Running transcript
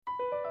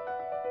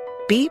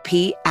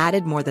BP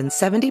added more than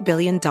 $70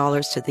 billion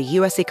to the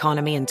U.S.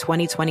 economy in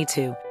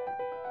 2022.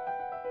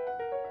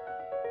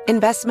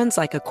 Investments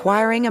like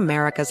acquiring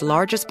America's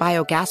largest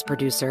biogas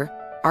producer,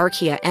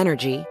 Archaea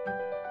Energy,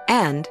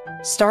 and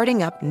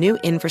starting up new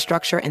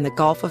infrastructure in the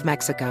Gulf of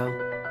Mexico.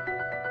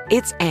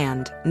 It's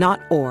and,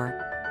 not or.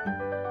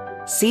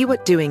 See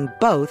what doing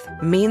both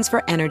means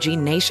for energy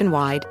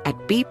nationwide at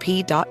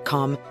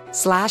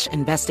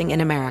bp.com/investing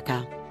in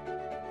America.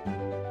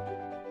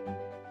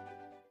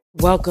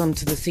 Welcome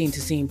to the Scene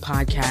to Scene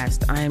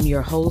podcast. I am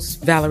your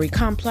host, Valerie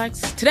Complex.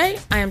 Today,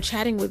 I am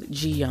chatting with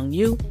Ji Young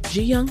Yoo.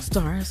 Ji Young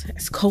stars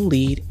as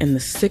co-lead in the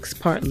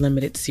 6-part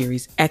limited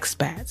series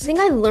Expats. I think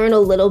I learn a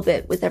little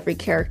bit with every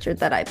character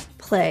that I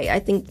play. I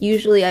think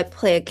usually I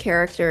play a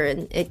character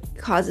and it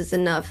causes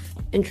enough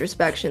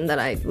introspection that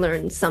I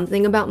learn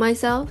something about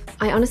myself.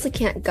 I honestly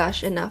can't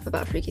gush enough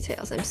about Freaky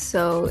Tales. I'm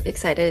so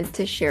excited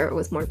to share it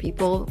with more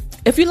people.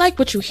 If you like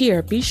what you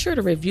hear, be sure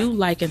to review,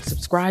 like, and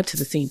subscribe to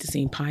the Scene to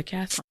Scene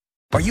podcast.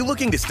 Are you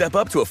looking to step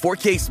up to a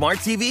 4K smart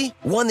TV?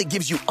 One that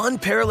gives you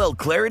unparalleled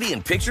clarity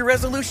and picture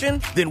resolution?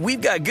 Then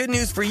we've got good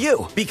news for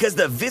you, because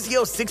the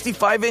Vizio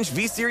 65-inch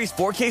V-Series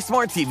 4K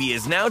smart TV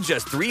is now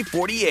just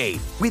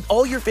 $348. With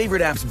all your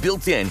favorite apps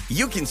built in,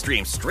 you can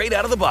stream straight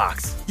out of the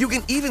box. You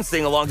can even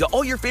sing along to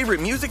all your favorite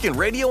music and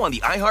radio on the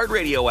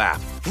iHeartRadio app.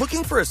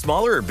 Looking for a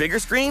smaller or bigger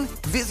screen?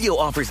 Vizio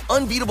offers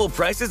unbeatable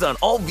prices on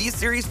all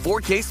V-Series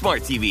 4K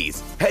smart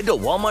TVs. Head to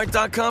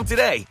Walmart.com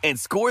today and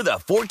score the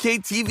 4K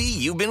TV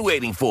you've been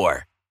waiting for.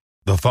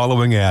 The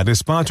following ad is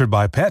sponsored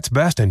by Pets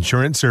Best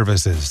Insurance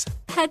Services.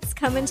 Pets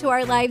come into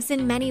our lives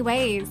in many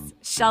ways.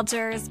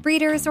 Shelters,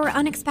 breeders, or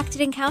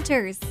unexpected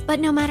encounters. But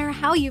no matter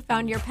how you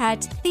found your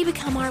pet, they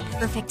become our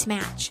perfect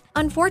match.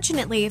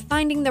 Unfortunately,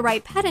 finding the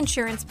right pet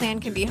insurance plan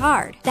can be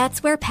hard.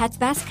 That's where Pets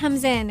Best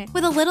comes in.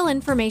 With a little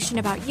information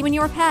about you and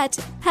your pet,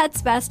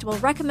 Pets Best will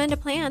recommend a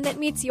plan that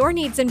meets your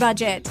needs and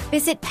budget.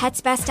 Visit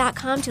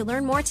PetsBest.com to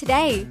learn more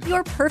today.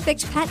 Your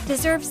perfect pet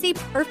deserves the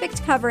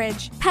perfect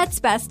coverage.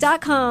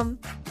 PetsBest.com.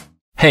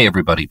 Hey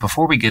everybody,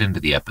 before we get into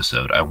the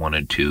episode, I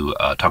wanted to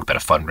talk about a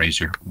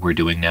fundraiser we're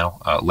doing now.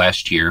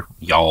 Last year,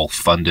 y'all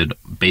funded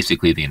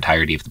basically the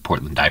entirety of the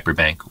Portland Diaper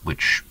Bank,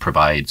 which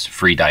provides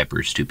free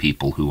diapers to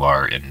people who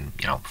are in,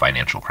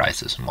 financial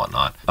crisis and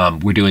whatnot.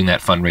 We're doing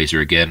that fundraiser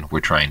again.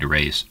 We're trying to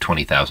raise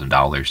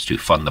 $20,000 to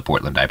fund the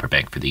Portland Diaper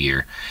Bank for the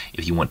year.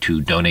 If you want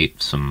to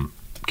donate some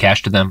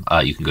cash to them,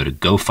 you can go to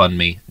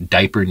GoFundMe,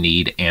 Diaper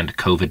Need and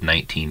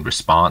COVID-19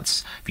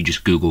 Response. If you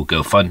just Google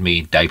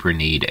GoFundMe, Diaper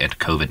Need and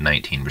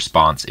COVID-19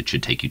 Response, it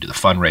should take you to the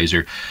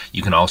fundraiser.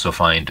 You can also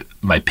find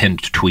my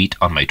pinned tweet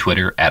on my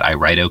Twitter at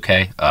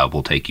IWriteOK.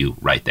 Will take you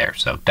right there.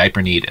 So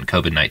Diaper Need and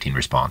COVID-19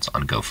 Response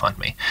on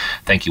GoFundMe.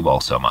 Thank you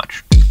all so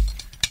much.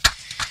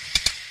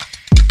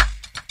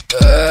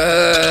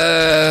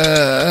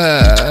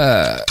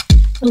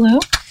 Hello?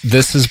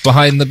 This is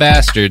Behind the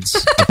Bastards,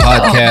 a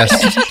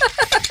podcast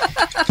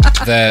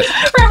that...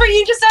 Robert,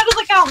 you just sounded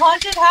like a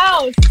haunted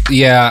house.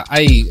 Yeah,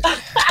 I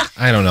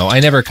don't know. I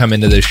never come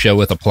into this show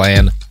with a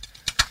plan.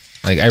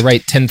 Like, I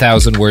write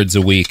 10,000 words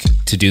a week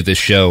to do this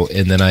show,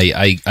 and then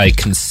I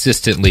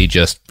consistently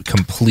just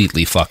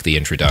completely fuck the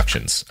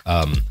introductions.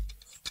 I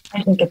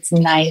think it's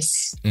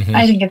nice. Mm-hmm.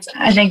 I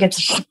think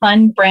it's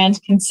fun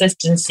brand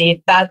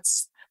consistency.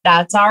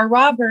 That's our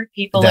Robert.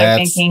 People are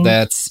thinking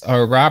that's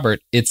our Robert.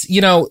 It's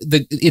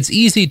it's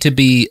easy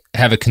to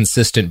have a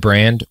consistent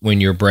brand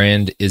when your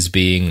brand is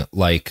being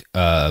like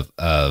a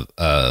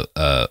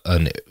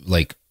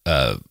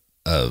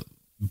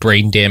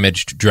brain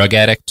damaged drug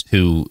addict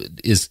who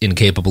is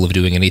incapable of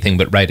doing anything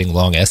but writing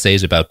long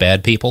essays about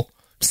bad people.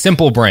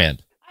 Simple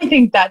brand. I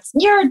think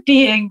you're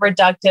being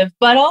reductive,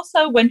 but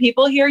also when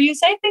people hear you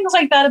say things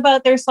like that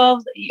about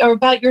themselves or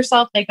about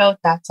yourself, they go,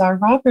 "That's our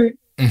Robert."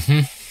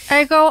 Mm-hmm.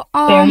 I go,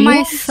 "Oh,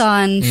 my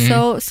son,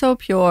 mm-hmm. so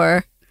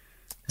pure,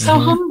 so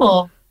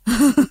humble."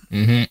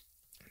 Mm-hmm.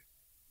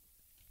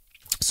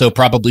 So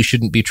probably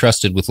shouldn't be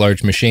trusted with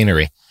large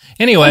machinery.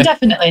 Anyway, oh,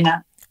 definitely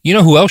not. You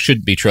know who else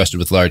shouldn't be trusted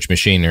with large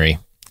machinery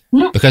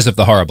because of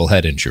the horrible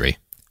head injury?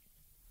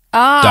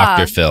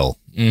 Dr. Phil.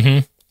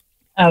 Mm-hmm.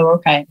 Oh,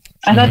 okay.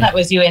 I thought that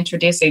was you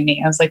introducing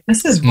me. I was like,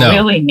 this is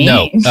really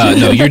mean.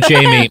 No, you're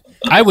Jamie.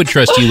 I would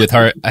trust you with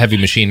heavy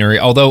machinery,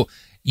 although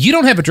you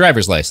don't have a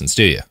driver's license,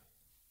 do you?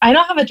 I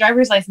don't have a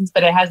driver's license,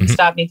 but it hasn't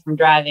stopped me from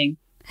driving.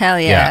 Hell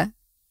yeah.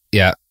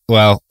 Yeah.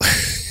 Well,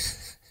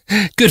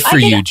 good for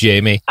you,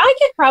 Jamie. I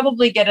could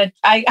probably get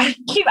I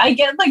could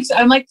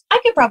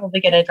probably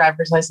get a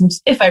driver's license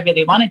if I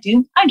really wanted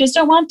to. I just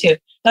don't want to.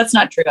 That's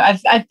not true.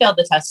 I've failed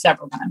the test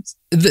several times.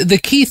 The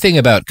key thing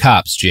about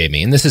cops,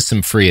 Jamie, and this is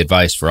some free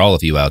advice for all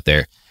of you out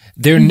there,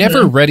 they're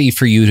never ready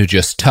for you to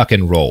just tuck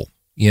and roll.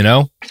 You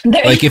know,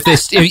 like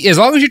as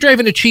long as you're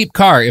driving a cheap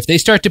car, if they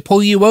start to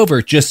pull you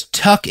over, just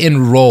tuck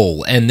and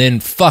roll and then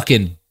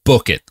fucking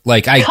book it.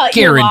 Like I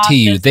guarantee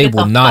you, they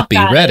will not be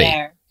ready.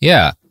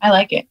 Yeah, I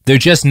like it. They're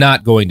just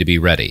not going to be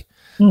ready.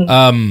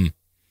 And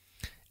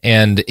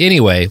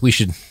anyway, we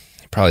should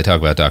probably talk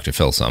about Dr.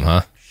 Phil some,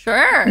 huh?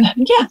 Sure.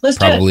 Yeah, let's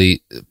do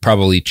it.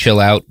 Probably chill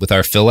out with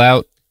our fill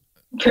out.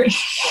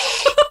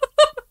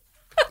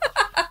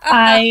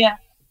 I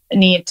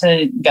need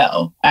to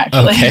go,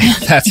 actually. Okay,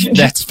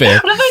 that's fair.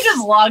 What if I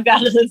just logged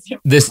out of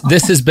this?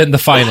 This has been the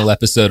final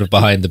episode of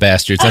Behind the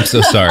Bastards. I'm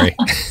so sorry.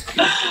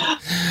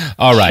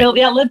 All right.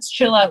 Let's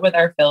chill out with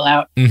our Phil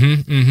out.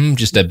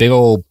 Just a big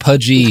old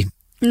pudgy,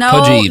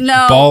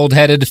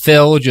 bald-headed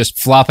Phil just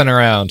flopping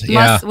around.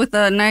 With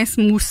a nice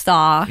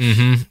moustache.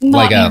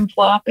 Not even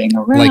flopping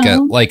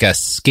around. Like a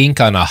skink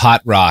on a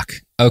hot rock.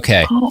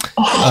 Okay.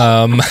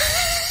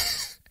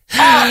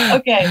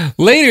 Okay.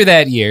 Later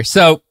that year,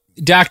 so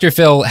Dr.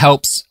 Phil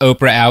helps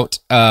Oprah out,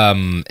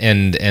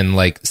 and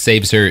like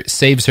saves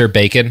her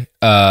bacon,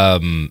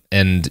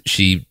 and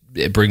she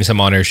brings him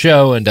on her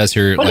show and does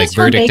her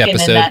verdict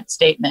episode. In that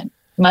statement?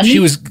 Money? She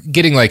was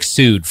getting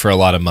sued for a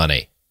lot of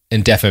money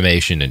and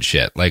defamation and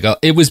shit.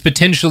 It was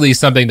potentially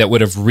something that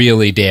would have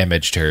really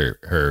damaged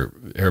her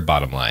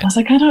bottom line. I was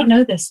like, I don't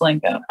know this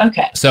lingo.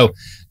 Okay. So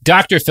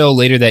Dr. Phil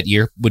later that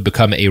year would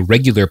become a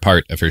regular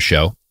part of her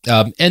show.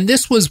 And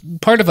this was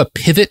part of a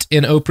pivot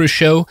in Oprah's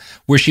show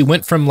where she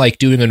went from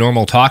doing a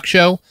normal talk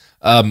show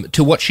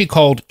to what she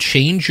called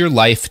Change Your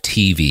Life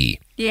TV.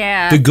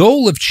 Yeah. The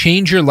goal of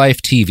Change Your Life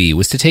TV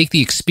was to take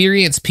the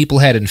experience people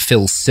had in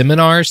Phil's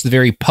seminars, the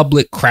very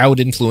public,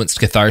 crowd-influenced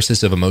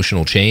catharsis of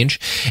emotional change,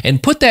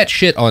 and put that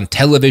shit on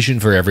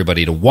television for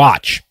everybody to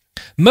watch.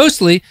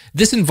 Mostly,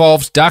 this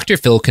involves Dr.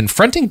 Phil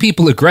confronting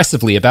people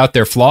aggressively about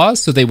their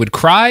flaws so they would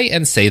cry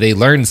and say they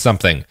learned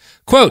something.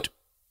 Quote,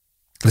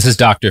 this is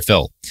Dr.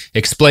 Phil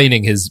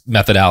explaining his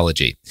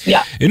methodology.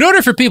 Yeah. In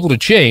order for people to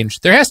change,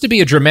 there has to be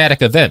a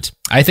dramatic event.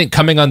 I think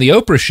coming on the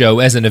Oprah show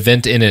as an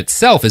event in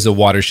itself is a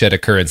watershed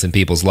occurrence in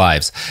people's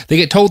lives. They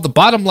get told the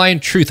bottom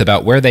line truth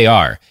about where they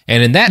are.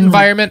 And in that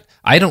environment,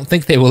 I don't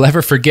think they will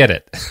ever forget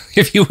it.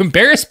 If you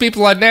embarrass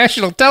people on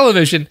national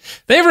television,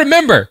 they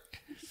remember.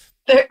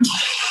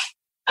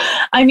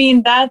 I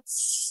mean,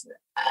 that's,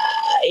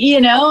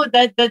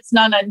 that's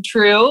not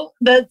untrue.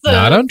 That's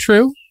not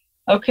untrue.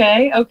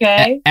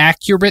 Okay.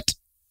 Accurate,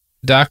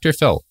 Dr.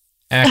 Phil.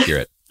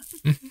 Accurate.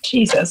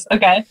 Jesus.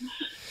 Okay.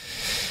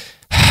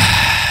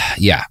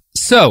 Yeah.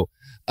 So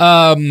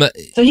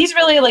he's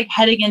really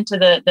heading into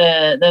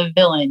the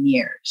villain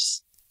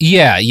years.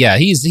 Yeah.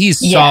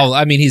 He's solid.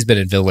 I mean, he's been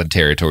in villain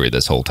territory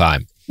this whole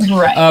time.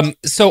 Right.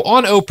 So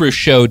on Oprah's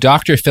show,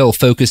 Dr. Phil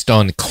focused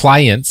on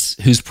clients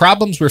whose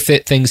problems were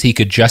things he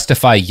could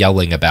justify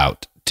yelling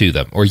about to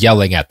them or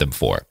yelling at them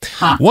for.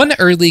 One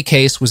early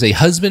case was a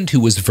husband who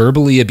was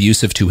verbally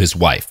abusive to his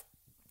wife,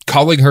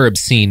 calling her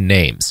obscene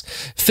names.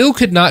 Phil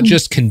could not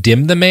just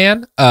condemn the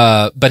man,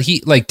 but he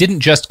didn't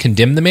just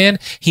condemn the man.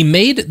 He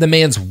made the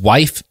man's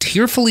wife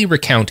tearfully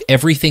recount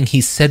everything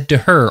he said to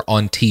her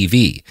on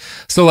TV.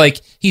 So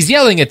he's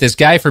yelling at this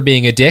guy for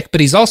being a dick, but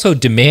he's also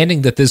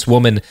demanding that this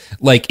woman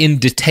in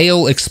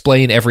detail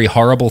explain every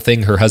horrible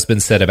thing her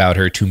husband said about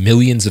her to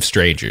millions of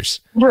strangers.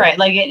 Right.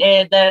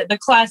 The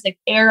classic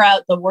air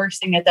out the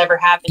worst thing that's ever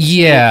happened to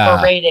you for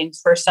ratings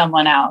for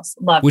someone else.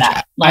 Love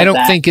that. I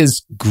don't think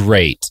is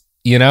great.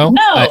 No,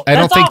 I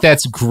don't think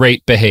that's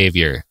great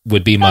behavior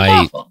would be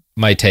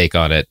my take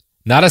on it.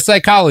 Not a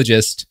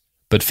psychologist,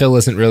 but Phil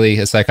isn't really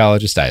a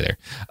psychologist either.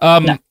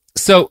 No.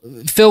 So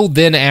Phil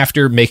then,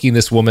 after making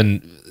this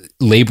woman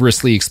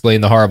laboriously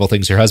explain the horrible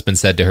things her husband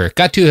said to her,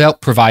 got to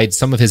help provide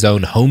some of his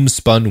own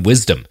homespun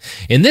wisdom.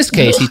 In this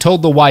case, he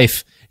told the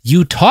wife,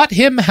 "You taught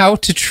him how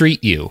to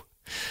treat you."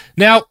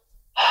 Now,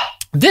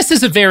 this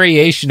is a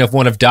variation of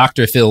one of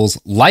Dr. Phil's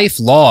life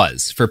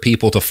laws for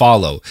people to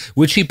follow,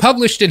 which he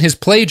published in his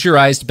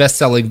plagiarized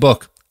best-selling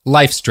book,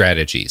 Life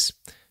Strategies.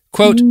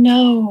 Quote,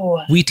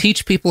 "No. We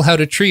teach people how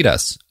to treat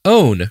us.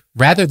 Own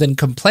rather than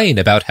complain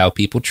about how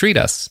people treat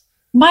us."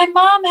 My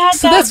mom had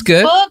that's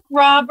good. Book,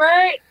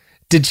 Robert.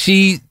 Did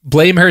she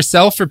blame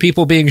herself for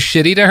people being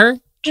shitty to her?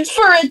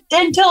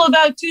 Until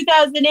about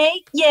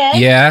 2008, yes.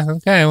 Yeah,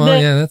 okay, well,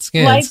 that's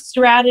good. Life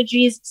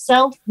Strategies,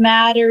 Self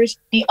Matters,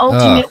 The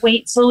Ultimate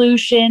Weight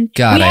Solution.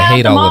 God, I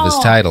hate all of his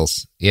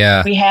titles.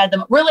 Yeah. We had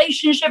them.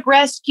 Relationship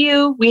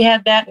Rescue. We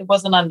had that. It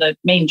wasn't on the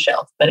main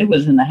shelf, but it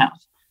was in the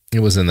house.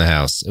 It was in the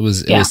house. It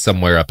was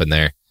somewhere up in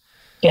there.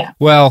 Yeah.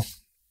 Well,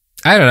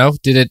 I don't know.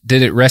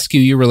 Did it rescue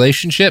your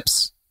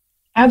relationships?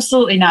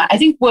 Absolutely not. I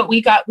think what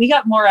we got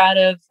more out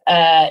of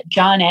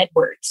John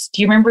Edwards.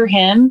 Do you remember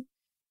him?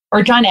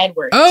 Or John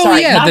Edwards. Oh,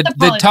 sorry, yeah,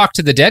 the Talk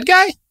to the Dead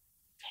guy?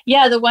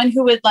 Yeah, the one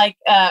who would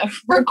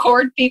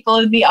record people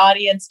in the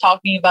audience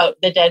talking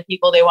about the dead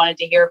people they wanted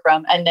to hear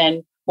from and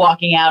then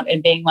walking out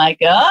and being like,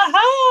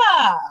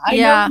 aha, I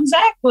know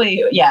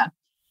exactly. Yeah.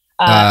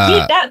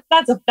 That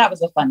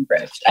was a fun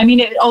grift. I mean,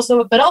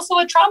 but also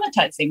a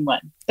traumatizing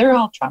one. They're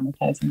all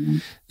traumatizing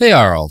ones. They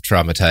are all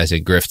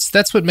traumatizing grifts.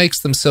 That's what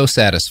makes them so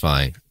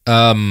satisfying.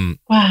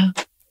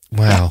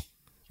 Wow.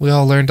 We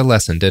all learned a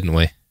lesson, didn't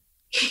we?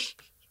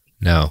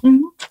 No.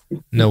 Mm-hmm.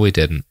 No, we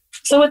didn't.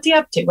 So what's he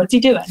up to? What's he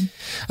doing?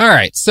 All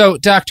right. So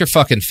Dr.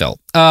 fucking Phil.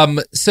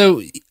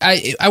 So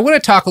I want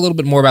to talk a little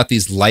bit more about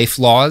these life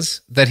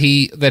laws that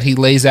he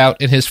lays out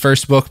in his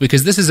first book,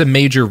 because this is a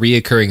major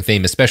reoccurring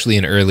theme, especially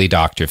in early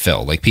Dr.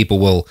 Phil. People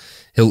will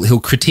He'll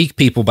critique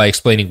people by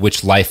explaining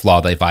which life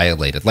law they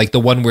violated, like the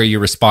one where you're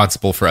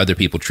responsible for other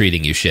people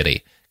treating you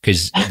shitty,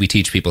 because we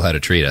teach people how to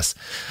treat us.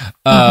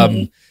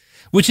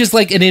 Which is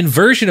like an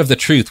inversion of the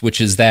truth,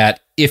 which is that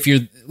if you're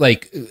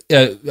like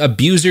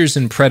abusers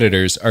and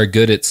predators are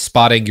good at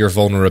spotting your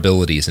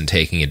vulnerabilities and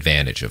taking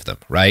advantage of them,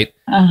 right?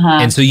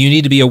 And so you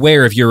need to be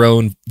aware of your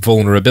own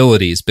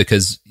vulnerabilities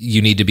because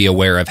you need to be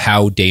aware of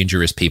how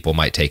dangerous people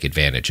might take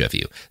advantage of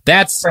you.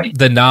 That's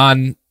the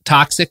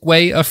non-toxic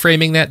way of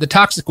framing that. The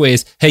toxic way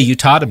is, hey, you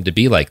taught him to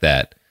be like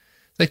that.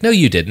 Like, no,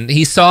 you didn't.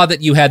 He saw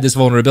that you had this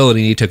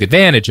vulnerability and he took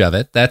advantage of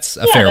it. That's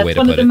a fair way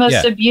to put it. That's one of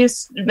the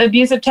most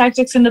abusive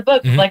tactics in the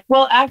book. Like,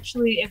 well,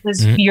 actually, it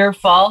was your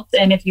fault.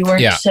 And if you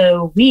weren't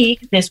so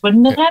weak, this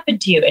wouldn't have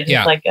happened to you. And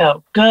it's like,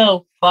 oh,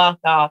 go fuck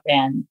off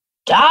and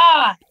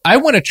die. I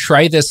want to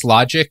try this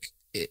logic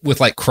with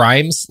like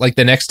crimes. Like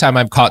the next time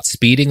I'm caught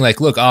speeding,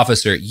 like, look,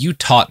 officer, you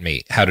taught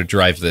me how to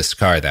drive this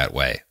car that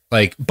way.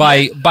 Like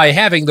by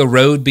having the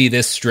road be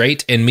this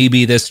straight and me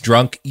be this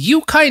drunk,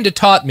 you kind of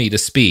taught me to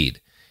speed.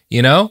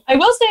 You know, I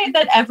will say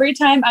that every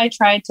time I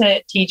try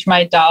to teach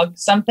my dog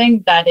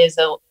something, it's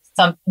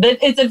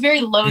a very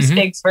low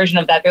stakes version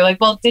of that. They're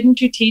like, well, didn't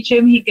you teach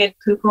him he could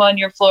poo-poo on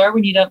your floor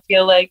when you don't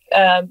feel like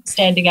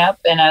standing up?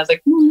 And I was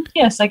like,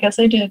 yes, I guess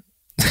I did.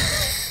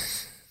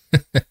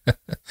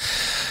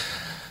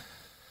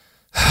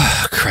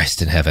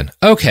 Christ in heaven.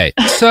 Okay,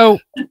 so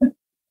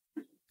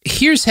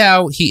here's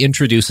how he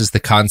introduces the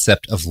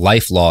concept of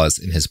life laws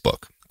in his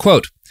book.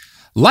 Quote,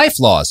 life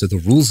laws are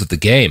the rules of the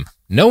game.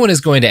 No one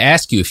is going to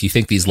ask you if you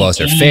think these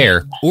laws are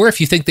fair or if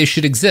you think they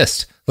should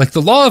exist. Like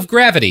the law of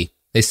gravity,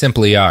 they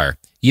simply are.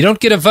 You don't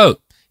get a vote.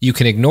 You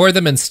can ignore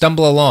them and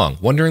stumble along,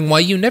 wondering why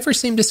you never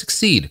seem to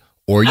succeed.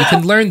 Or you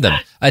can learn them,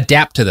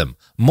 adapt to them,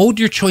 mold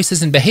your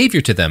choices and behavior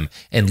to them,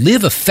 and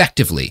live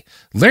effectively.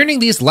 Learning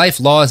these life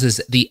laws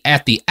is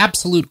at the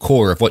absolute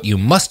core of what you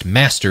must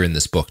master in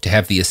this book to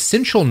have the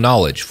essential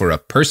knowledge for a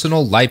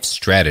personal life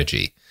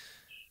strategy.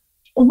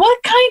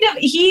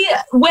 He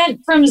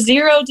went from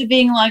zero to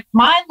being like,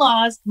 my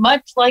laws,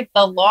 much like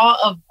the law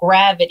of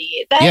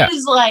gravity.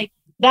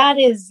 That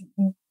is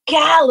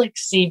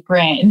galaxy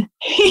brain.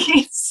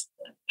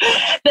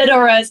 That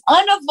are as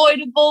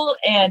unavoidable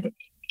and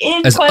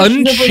as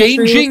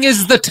unchanging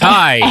as the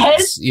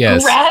tides.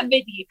 As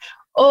gravity.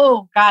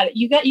 Oh God,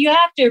 you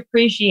have to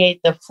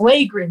appreciate the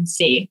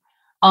flagrancy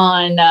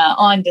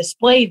on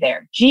display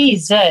there.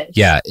 Jesus.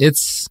 Yeah,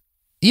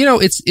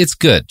 it's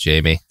good,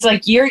 Jamie. It's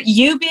like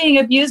you being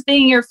abused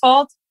being your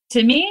fault.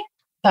 To me,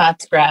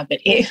 that's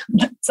gravity.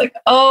 It's like,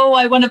 oh,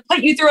 I want to put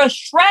you through a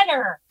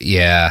shredder.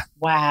 Yeah.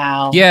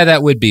 Wow. Yeah,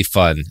 that would be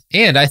fun.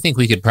 And I think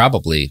we could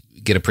probably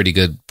get a pretty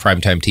good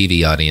primetime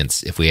TV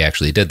audience if we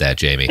actually did that,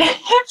 Jamie.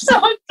 If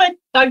someone put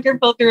Dr.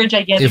 Phil through a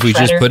gigantic If we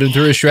shredder, just put him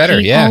through a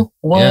shredder, people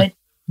would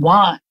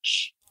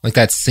watch. Like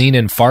that scene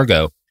in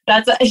Fargo.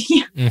 That's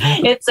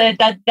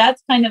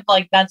that's kind of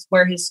like, that's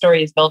where his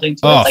story is building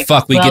to. Oh, like,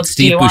 fuck, we get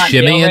Steve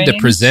Buscemi in to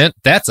present.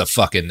 That's a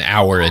fucking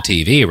hour of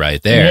TV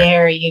right there.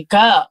 There you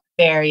go.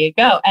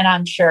 And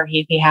I'm sure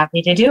he'd be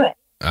happy to do it.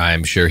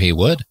 I'm sure he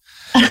would.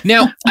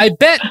 Now, I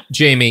bet,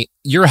 Jamie,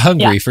 you're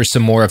hungry for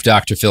some more of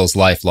Dr. Phil's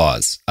life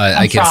laws.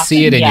 I can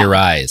see it in your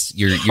eyes.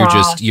 You're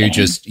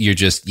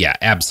just,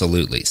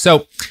 absolutely.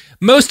 So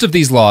most of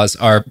these laws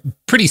are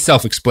pretty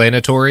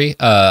self-explanatory.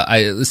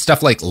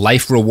 Stuff like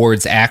life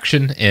rewards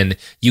action and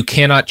you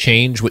cannot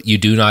change what you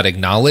do not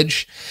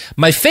acknowledge.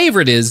 My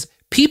favorite is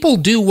people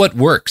do what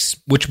works,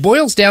 which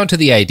boils down to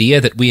the idea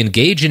that we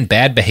engage in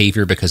bad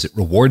behavior because it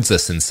rewards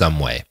us in some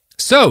way.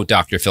 So,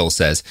 Dr. Phil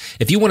says,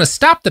 if you want to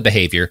stop the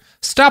behavior,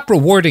 stop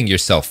rewarding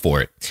yourself for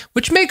it,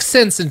 which makes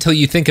sense until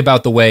you think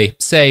about the way,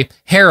 say,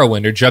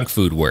 heroin or junk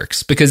food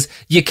works, because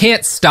you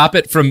can't stop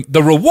it from,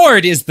 the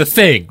reward is the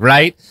thing,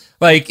 right?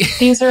 Like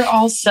these are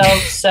all so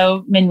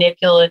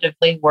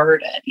manipulatively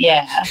worded.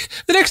 Yeah.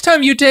 The next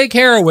time you take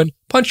heroin,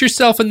 punch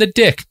yourself in the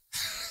dick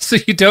so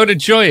you don't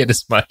enjoy it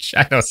as much.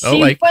 I don't know.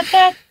 See what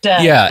that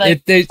does. Yeah.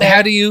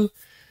 How do you...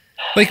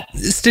 Like,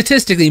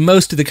 statistically,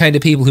 most of the kind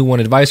of people who want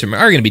advice from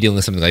are going to be dealing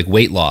with something like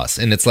weight loss.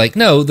 And it's like,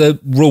 no, the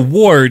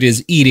reward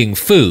is eating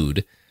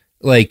food.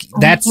 Like,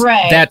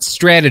 that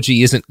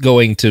strategy isn't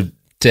going to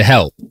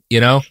help, you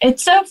know?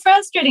 It's so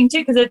frustrating, too,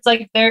 because it's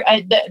like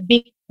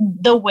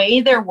the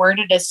way they're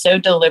worded is so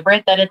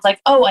deliberate that it's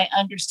like, oh, I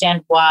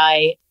understand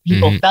why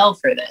people fell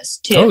for this,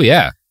 too. Oh,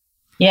 yeah.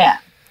 Yeah.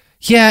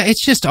 Yeah,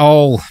 it's just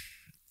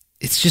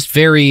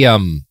very...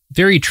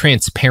 very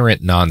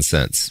transparent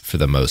nonsense for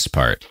the most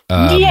part.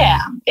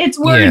 It's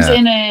words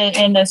in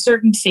a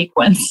certain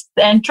sequence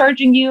and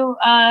charging you,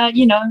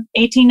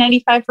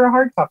 $18.95 for a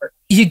hardcover.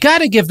 You got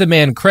to give the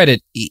man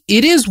credit.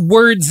 It is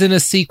words in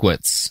a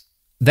sequence.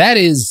 That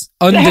is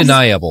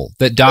undeniable.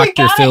 That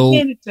Dr. Phil.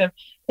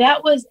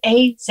 That was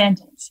a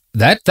sentence.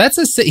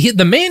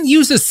 The man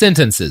uses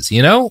sentences.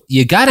 You know,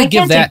 you got to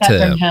give that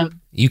to him.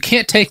 You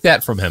can't take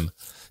that from him.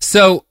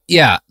 So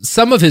yeah,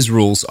 some of his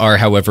rules are,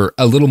 however,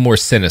 a little more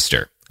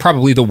sinister.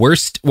 Probably the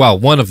worst,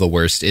 one of the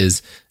worst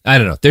is, I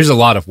don't know, there's a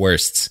lot of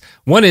worsts.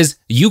 One is,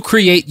 you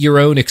create your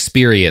own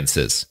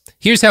experiences.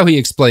 Here's how he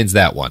explains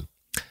that one.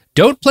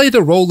 Don't play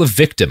the role of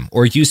victim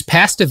or use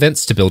past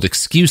events to build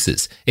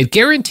excuses. It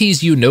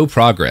guarantees you no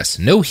progress,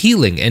 no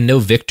healing, and no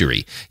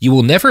victory. You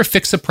will never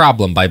fix a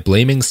problem by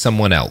blaming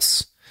someone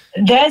else.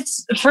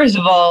 That's, first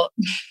of all,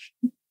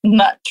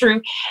 not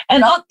true.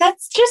 And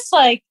that's just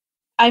like,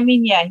 I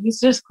mean, yeah, he's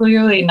just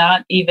clearly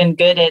not even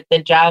good at the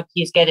job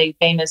he's getting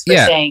famous for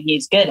saying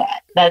he's good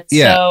at. That's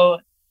so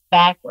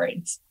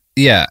backwards.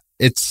 Yeah,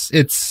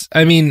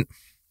 I mean...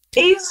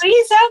 He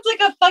sounds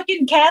like a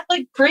fucking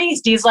Catholic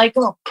priest. He's like,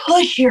 oh,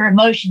 push your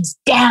emotions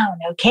down,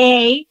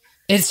 okay?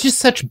 It's just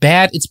such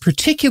it's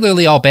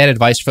particularly all bad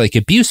advice for like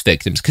abuse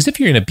victims. Because if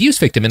you're an abuse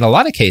victim, in a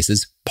lot of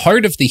cases,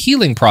 part of the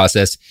healing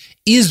process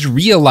is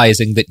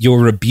realizing that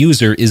your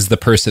abuser is the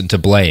person to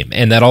blame.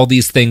 And that all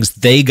these things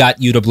they got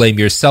you to blame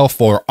yourself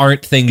for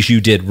aren't things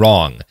you did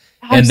wrong.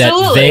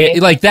 Absolutely.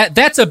 And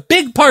that's a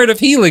big part of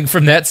healing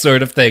from that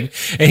sort of thing.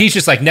 And he's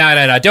just like,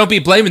 no, don't be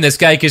blaming this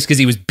guy just because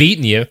he was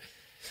beating you.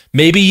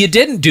 Maybe you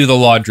didn't do the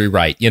laundry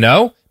right, you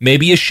know?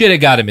 Maybe you should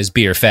have got him his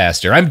beer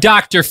faster. I'm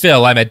Dr.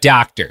 Phil. I'm a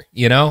doctor,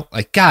 you know?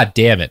 Like, God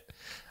damn it.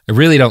 I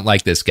really don't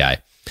like this guy.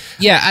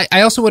 Yeah, I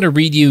also want to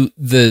read you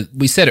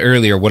we said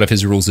earlier, one of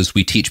his rules is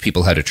we teach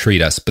people how to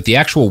treat us, but the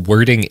actual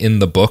wording in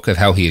the book of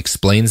how he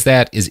explains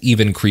that is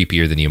even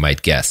creepier than you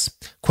might guess.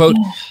 Quote,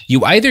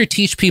 you either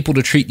teach people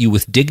to treat you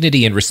with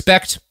dignity and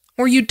respect,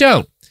 or you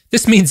don't.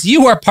 This means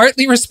you are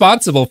partly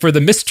responsible for the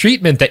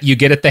mistreatment that you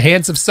get at the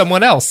hands of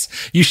someone else.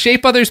 You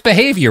shape others'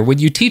 behavior when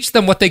you teach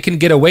them what they can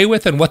get away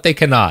with and what they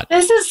cannot.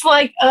 This is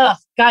like,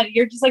 God,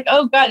 you're just like,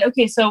 oh, God,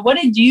 okay, so what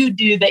did you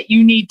do that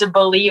you need to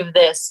believe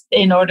this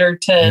in order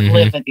to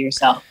live with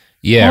yourself?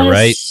 Yeah,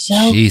 right?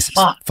 So Jesus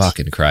fucked.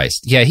 fucking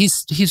Christ. Yeah,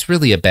 he's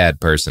really a bad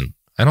person.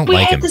 I don't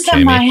like him. We had this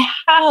at my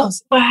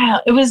house.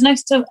 Wow. It was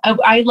next to,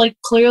 I like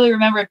clearly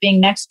remember it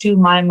being next to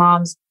my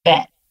mom's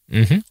bed.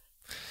 Mm-hmm.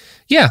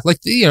 Yeah, like,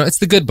 you know, it's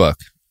the good book.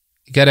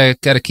 You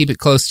gotta keep it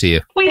close to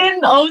you. We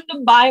didn't own the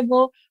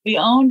Bible. We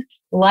owned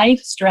Life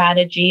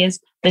Strategies,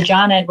 the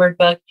John Edward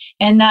book,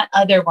 and that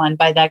other one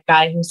by that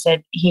guy who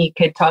said he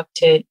could talk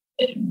to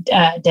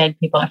dead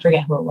people. I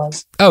forget who it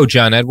was. Oh,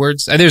 John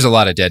Edwards. There's a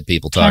lot of dead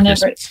people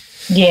talkers.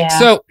 Yeah.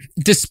 So,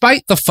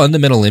 despite the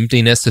fundamental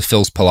emptiness of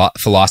Phil's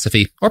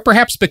philosophy, or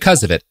perhaps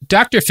because of it,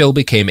 Dr. Phil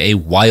became a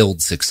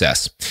wild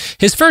success.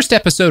 His first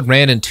episode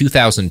ran in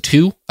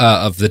 2002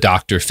 of the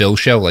Dr. Phil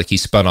show, like he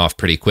spun off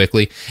pretty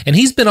quickly, and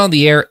he's been on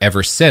the air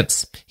ever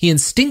since. He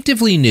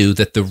instinctively knew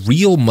that the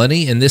real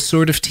money in this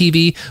sort of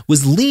TV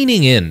was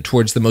leaning in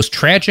towards the most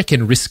tragic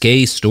and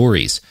risque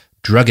stories: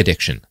 drug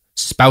addiction,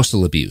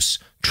 spousal abuse,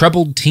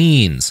 troubled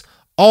teens,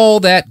 all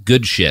that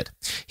good shit.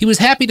 He was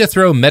happy to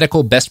throw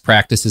medical best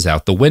practices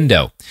out the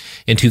window.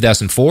 In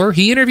 2004,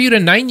 he interviewed a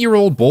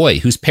 9-year-old boy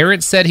whose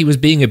parents said he was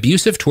being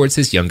abusive towards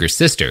his younger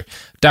sister.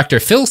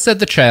 Dr. Phil said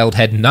the child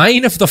had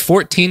 9 of the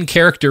 14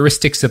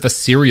 characteristics of a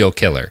serial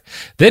killer.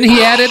 Then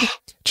he added,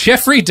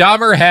 Jeffrey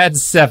Dahmer had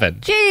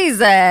 7.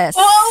 Jesus.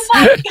 Oh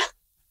my God.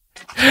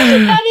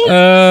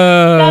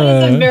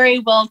 That is a very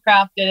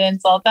well-crafted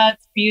insult.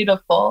 That's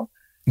beautiful.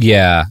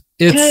 Yeah.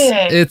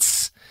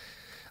 It's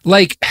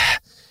like,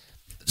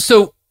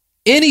 so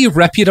any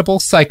reputable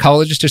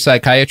psychologist or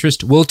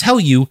psychiatrist will tell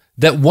you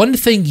that one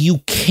thing you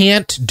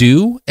can't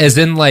do, as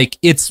in like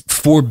it's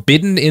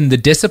forbidden in the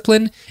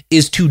discipline,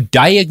 is to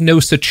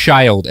diagnose a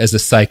child as a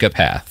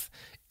psychopath.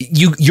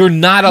 You're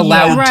not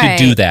allowed to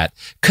do that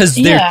because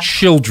they're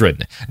children.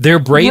 Their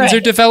brains are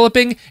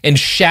developing, and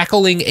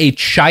shackling a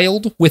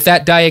child with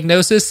that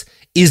diagnosis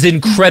is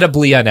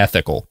incredibly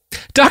unethical.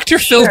 Dr.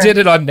 Phil did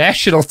it on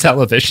national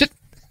television.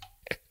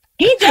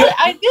 He did.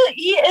 I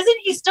feel isn't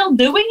he still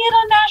doing it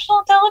on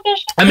national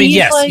television? I mean,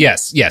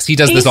 yes. He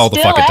does this all the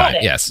fucking time.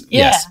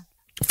 Yes.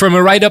 From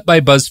a write-up by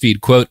BuzzFeed,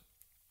 quote,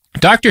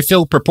 Dr.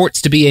 Phil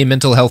purports to be a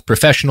mental health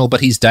professional,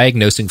 but he's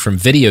diagnosing from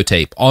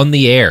videotape on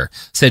the air,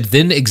 said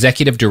then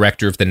executive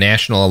director of the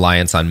National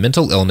Alliance on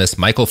Mental Illness,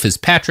 Michael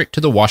Fitzpatrick,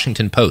 to the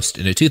Washington Post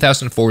in a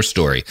 2004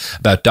 story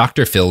about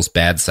Dr. Phil's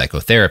bad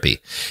psychotherapy.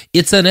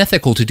 It's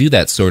unethical to do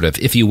that sort of,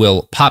 if you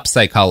will, pop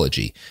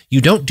psychology.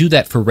 You don't do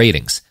that for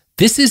ratings.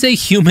 This is a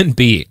human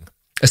being.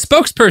 A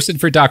spokesperson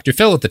for Dr.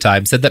 Phil at the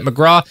time said that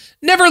McGraw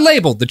never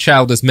labeled the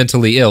child as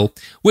mentally ill,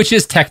 which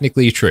is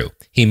technically true.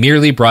 He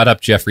merely brought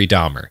up Jeffrey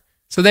Dahmer.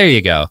 So there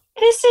you go.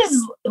 This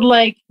is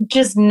like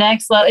just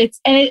next level.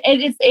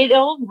 It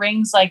all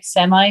rings like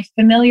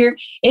semi-familiar.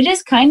 It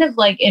is kind of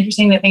like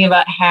interesting to think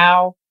about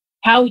how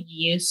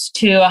used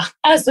to,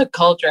 as a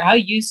culture, how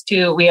used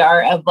to we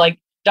are of like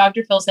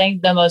Dr. Phil saying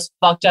the most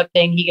fucked up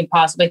thing he can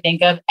possibly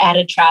think of at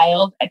a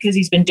child because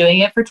he's been doing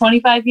it for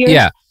 25 years.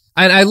 Yeah.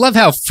 And I love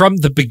how from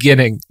the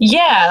beginning.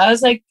 Yeah. I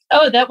was like,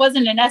 oh, that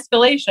wasn't an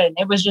escalation.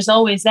 It was just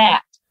always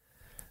that.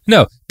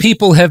 No,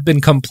 people have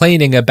been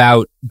complaining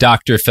about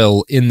Dr.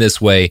 Phil in this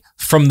way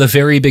from the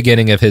very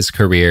beginning of his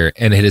career,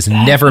 and it has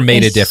never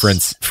made a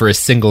difference for a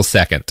single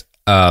second.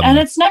 And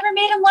it's never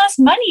made him less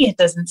money, it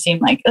doesn't seem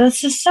like.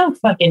 This is so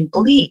fucking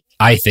bleak.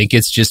 I think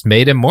it's just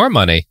made him more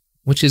money,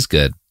 which is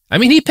good. I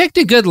mean, he picked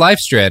a good life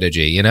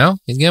strategy, you know?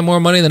 He's getting more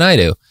money than I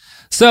do.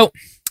 So,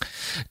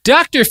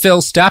 Dr.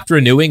 Phil stopped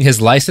renewing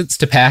his license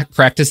to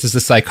practice as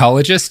a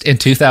psychologist in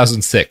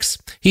 2006.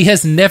 He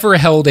has never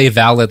held a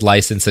valid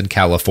license in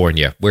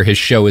California, where his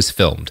show is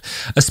filmed.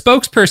 A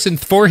spokesperson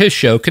for his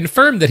show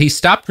confirmed that he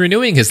stopped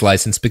renewing his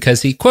license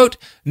because he, quote,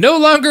 no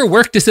longer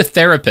worked as a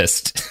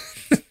therapist.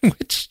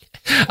 Which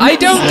I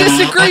don't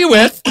disagree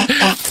with,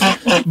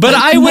 but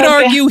I would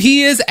argue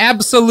he is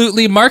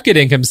absolutely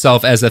marketing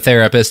himself as a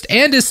therapist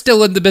and is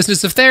still in the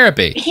business of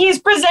therapy. He's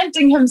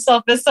presenting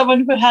himself as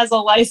someone who has a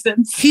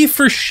license. He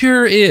for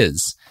sure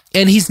is.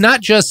 And he's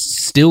not just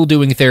still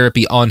doing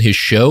therapy on his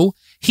show.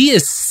 He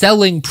is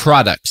selling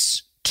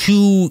products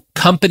to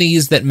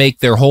companies that make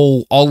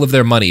all of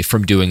their money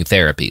from doing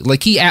therapy.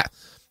 Like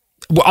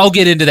I'll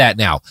get into that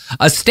now.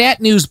 A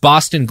Stat News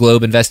Boston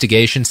Globe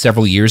investigation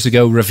several years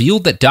ago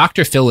revealed that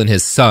Dr. Phil and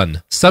his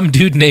son, some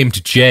dude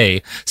named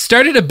Jay,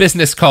 started a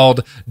business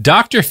called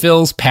Dr.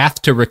 Phil's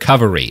Path to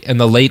Recovery in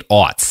the late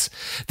aughts.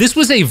 This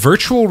was a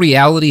virtual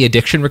reality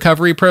addiction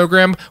recovery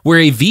program where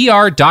a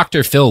VR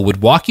Dr. Phil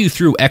would walk you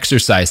through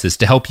exercises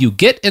to help you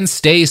get and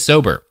stay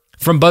sober.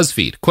 From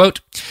BuzzFeed,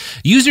 quote,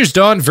 users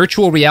don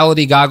virtual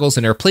reality goggles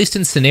and are placed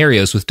in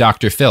scenarios with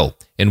Dr. Phil.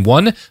 In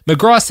one,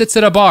 McGraw sits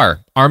at a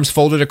bar, arms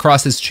folded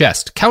across his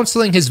chest,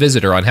 counseling his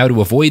visitor on how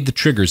to avoid the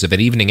triggers of an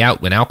evening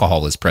out when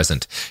alcohol is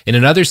present. In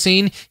another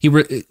scene, he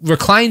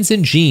reclines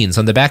in jeans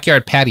on the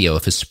backyard patio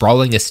of his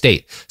sprawling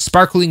estate,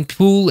 sparkling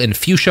pool and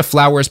fuchsia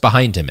flowers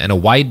behind him and a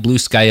wide blue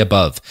sky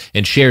above,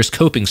 and shares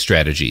coping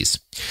strategies.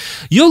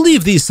 You'll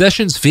leave these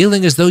sessions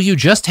feeling as though you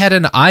just had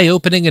an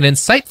eye-opening and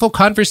insightful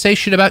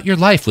conversation about your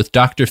life with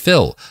Dr.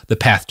 Phil, the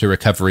Path to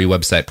Recovery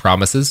website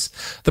promises.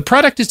 The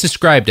product is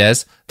described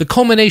as the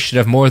culmination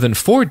of more than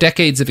 4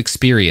 decades of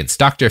experience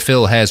Dr.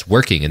 Phil has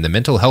working in the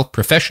mental health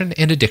profession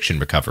and addiction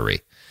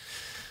recovery.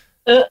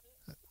 So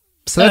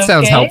that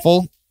sounds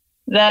helpful.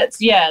 Thank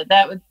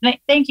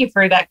you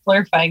for that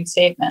clarifying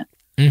statement.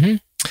 Mm-hmm.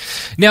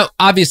 Now,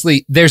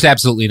 obviously, there's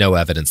absolutely no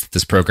evidence that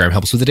this program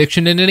helps with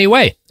addiction in any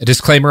way. A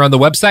disclaimer on the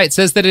website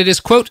says that it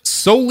is, quote,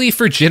 solely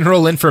for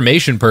general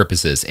information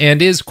purposes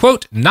and is,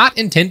 quote, not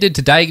intended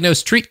to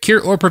diagnose, treat, cure,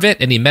 or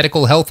prevent any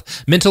medical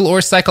health, mental,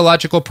 or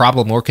psychological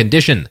problem or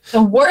condition.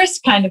 The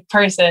worst kind of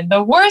person,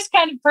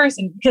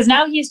 because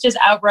now he's just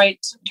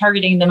outright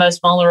targeting the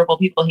most vulnerable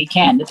people he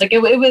can. It's like,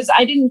 it was,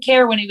 I didn't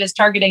care when he was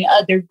targeting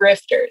other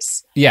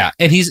grifters. Yeah,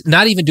 and he's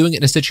not even doing it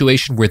in a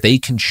situation where they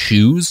can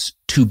choose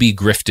to be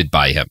grifted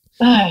by him.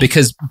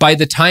 Because by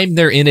the time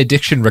they're in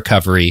addiction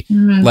recovery,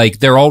 like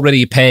they're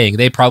already paying,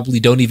 they probably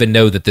don't even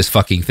know that this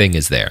fucking thing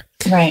is there.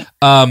 Right.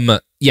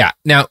 Yeah.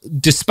 Now,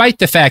 despite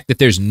the fact that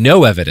there's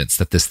no evidence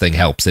that this thing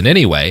helps in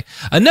any way,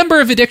 a number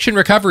of addiction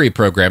recovery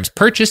programs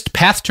purchased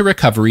Path to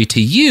Recovery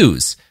to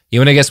use. You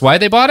want to guess why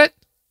they bought it?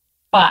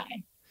 Why?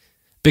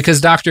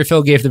 Because Dr.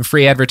 Phil gave them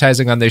free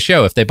advertising on their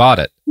show if they bought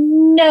it.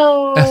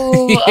 No.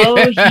 Oh,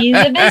 he's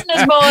a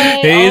business boy.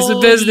 He's a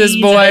business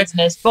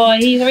boy.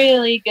 He's a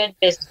really good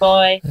business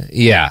boy.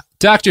 Yeah.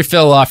 Dr.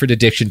 Phil offered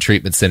addiction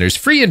treatment centers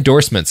free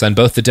endorsements on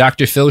both the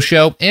Dr. Phil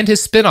show and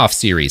his spin-off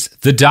series,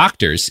 The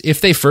Doctors,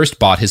 if they first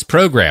bought his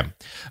program.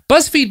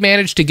 BuzzFeed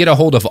managed to get a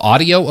hold of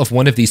audio of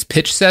one of these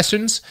pitch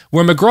sessions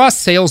where McGraw's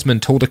salesman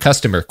told a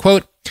customer,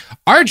 quote,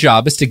 our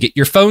job is to get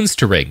your phones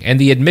to ring and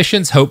the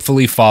admissions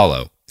hopefully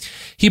follow.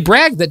 He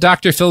bragged that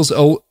Dr. Phil's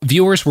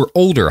viewers were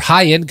older,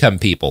 high-income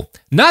people,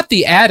 not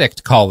the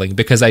addict calling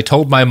because I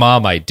told my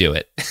mom I'd do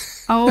it.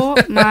 Oh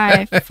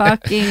my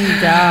fucking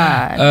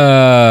God.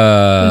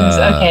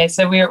 Okay,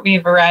 so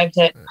we've arrived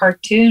at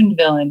cartoon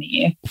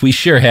villainy. We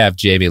sure have,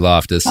 Jamie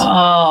Loftus.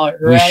 Oh,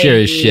 right. We sure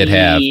as shit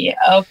have.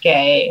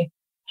 Okay.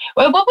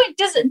 Well,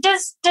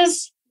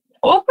 does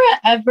Oprah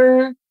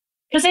ever,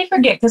 because I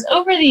forget, because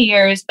over the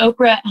years,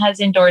 Oprah has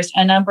endorsed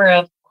a number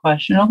of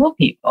questionable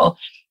people.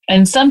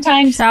 And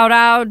sometimes shout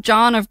out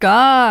John of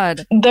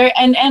God. There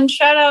and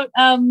shout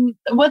out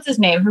what's his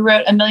name? Who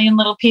wrote A Million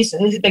Little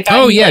Pieces? The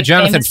guy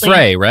Jonathan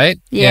Frey, right?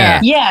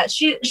 Yeah.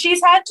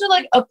 She's had to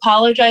like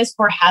apologize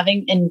for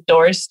having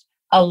endorsed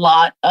a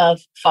lot of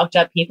fucked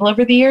up people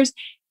over the years.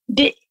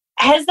 That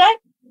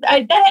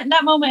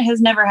moment has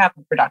never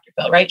happened for Dr.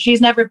 Phil, right? She's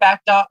never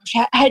backed off.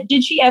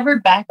 Did she ever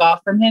back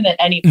off from him at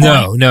any point?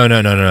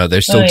 No.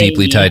 They're still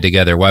deeply tied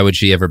together. Why would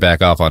she ever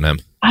back off on him?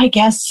 I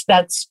guess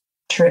that's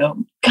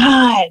true.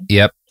 God.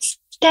 Yep.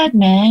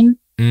 Stedman,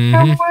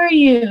 how are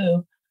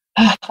you?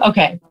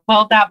 Okay.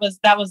 Well, that was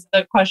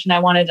the question I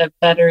wanted a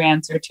better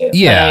answer to.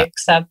 Yeah. But I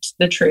accept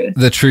the truth.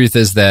 The truth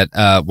is that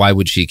why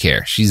would she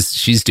care?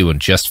 She's doing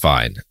just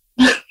fine.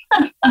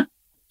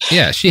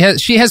 Yeah, she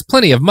has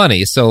plenty of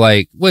money. So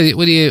like, what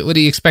do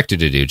you expect her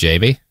to do,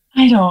 Jamie?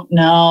 I don't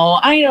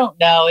know.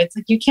 It's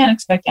like you can't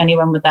expect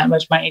anyone with that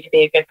much money to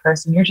be a good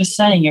person. You're just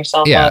setting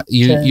yourself up.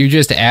 Yeah, you're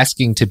just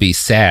asking to be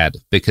sad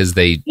because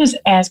they just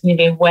asking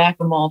to be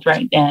whack-a-mole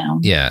right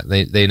down. Yeah,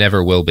 they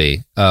never will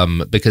be.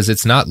 Because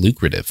it's not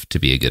lucrative to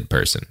be a good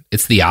person.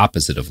 It's the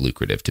opposite of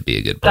lucrative to be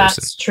a good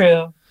person.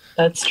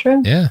 That's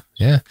true.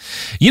 Yeah.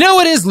 You know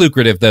what is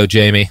lucrative though,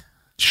 Jamie?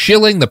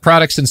 Shilling the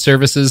products and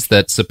services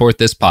that support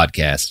this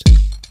podcast.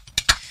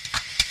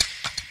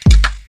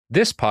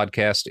 This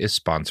podcast is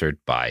sponsored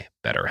by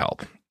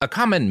BetterHelp. A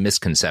common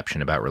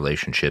misconception about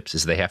relationships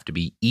is they have to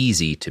be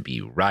easy to be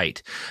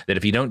right. That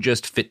if you don't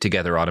just fit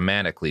together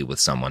automatically with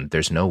someone,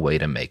 there's no way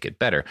to make it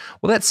better.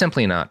 Well, that's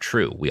simply not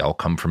true. We all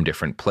come from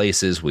different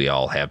places. We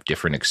all have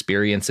different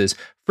experiences.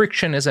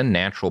 Friction is a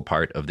natural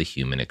part of the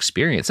human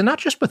experience, and not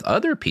just with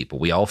other people.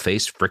 We all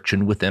face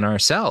friction within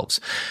ourselves.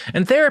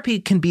 And therapy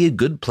can be a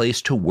good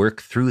place to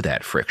work through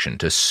that friction,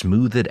 to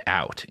smooth it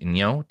out, and,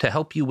 to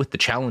help you with the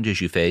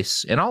challenges you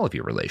face in all of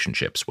your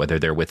relationships, whether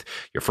they're with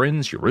your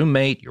friends, your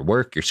roommate, your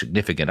work, your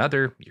significant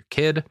other, your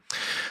kid.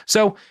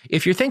 So,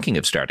 if you're thinking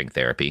of starting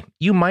therapy,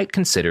 you might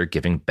consider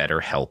giving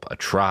BetterHelp a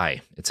try.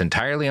 It's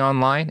entirely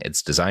online.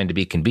 It's designed to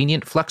be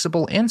convenient,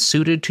 flexible, and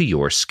suited to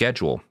your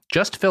schedule.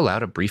 Just fill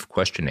out a brief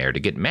questionnaire to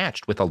get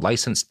matched with a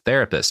licensed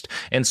therapist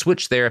and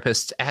switch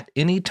therapists at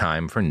any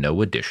time for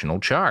no additional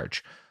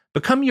charge.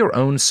 Become your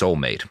own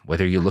soulmate,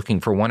 whether you're looking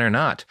for one or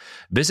not.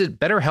 Visit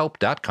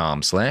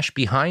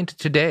BetterHelp.com/behind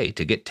today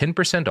to get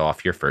 10%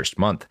 off your first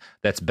month.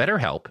 That's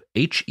BetterHelp,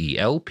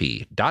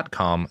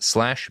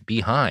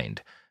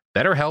 HELP.com/behind.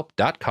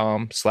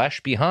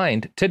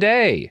 BetterHelp.com/behind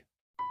today.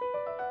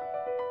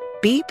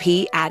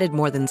 BP added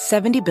more than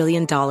 $70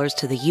 billion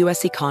to the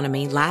U.S.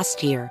 economy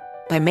last year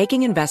by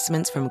making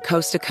investments from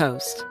coast to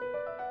coast.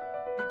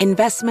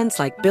 Investments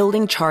like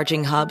building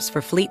charging hubs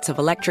for fleets of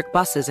electric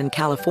buses in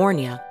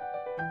California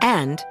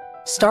and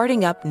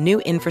starting up new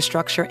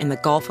infrastructure in the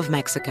Gulf of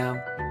Mexico.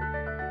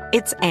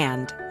 It's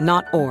and,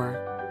 not or.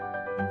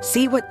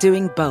 See what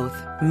doing both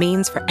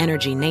means for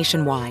energy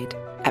nationwide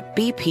at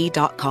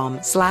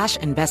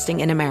bp.com/investing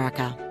in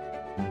America.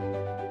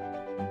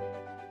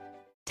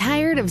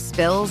 Tired of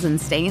spills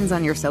and stains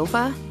on your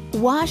sofa?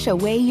 Wash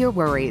away your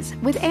worries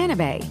with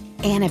Anabei.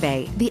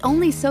 Anabei, the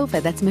only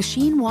sofa that's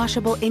machine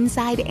washable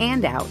inside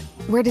and out,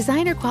 where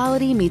designer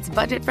quality meets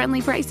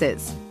budget-friendly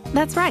prices.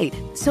 That's right,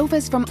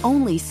 sofas from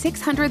only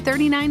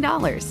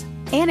 $639.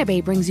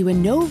 Anabei brings you a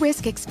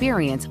no-risk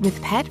experience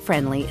with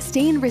pet-friendly,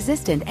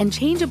 stain-resistant, and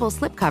changeable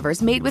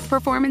slipcovers made with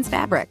performance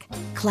fabric,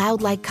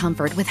 cloud-like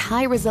comfort with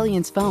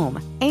high-resilience foam,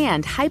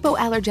 and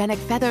hypoallergenic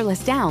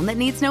featherless down that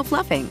needs no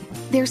fluffing.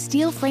 Their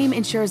steel frame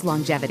ensures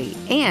longevity,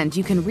 and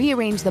you can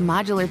rearrange the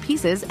modular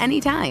pieces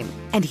anytime.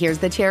 And here's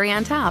the cherry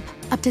on top,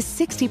 up to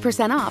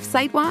 60% off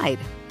site-wide.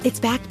 It's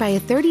backed by a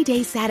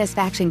 30-day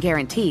satisfaction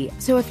guarantee,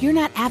 so if you're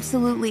not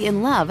absolutely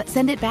in love,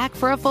 send it back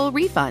for a full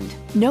refund.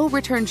 No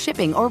return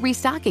shipping or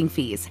restocking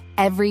fees.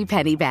 Every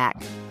penny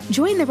back.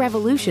 Join the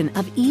revolution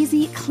of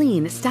easy,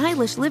 clean,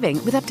 stylish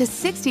living with up to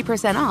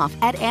 60% off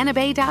at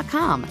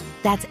Anabei.com.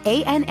 That's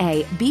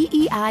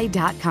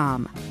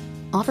ANABEI.com.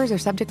 Offers are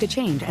subject to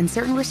change and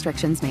certain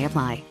restrictions may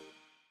apply.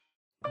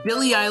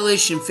 Billie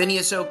Eilish and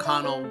Phineas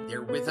O'Connell,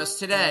 they're with us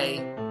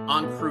today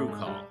on Crew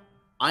Call.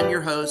 I'm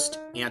your host,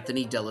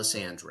 Anthony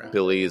D'Alessandro.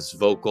 Billie's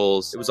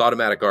vocals, it was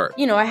automatic art.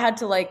 I had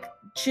to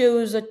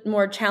choose a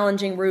more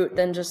challenging route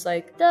than just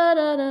da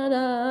da da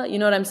da. You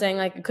know what I'm saying?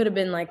 It could have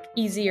been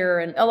easier.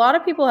 And a lot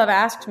of people have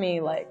asked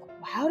me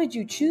how did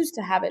you choose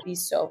to have it be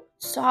so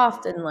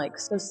soft and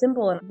so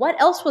simple? And what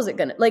else was it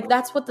gonna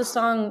that's what the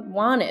song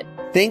wanted.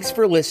 Thanks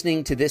for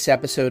listening to this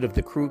episode of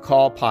the Crew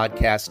Call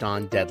podcast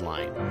on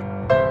Deadline.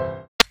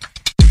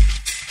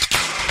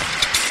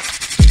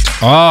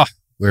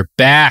 We're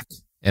back.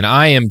 And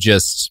I am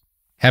just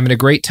having a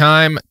great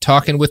time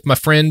talking with my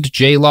friend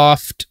Jay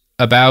Loft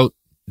about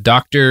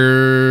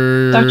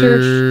Dr.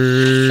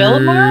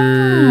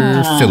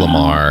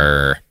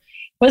 Phillimar.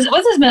 What's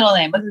his middle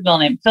name?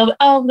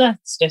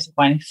 That's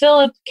disappointing.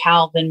 Philip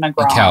Calvin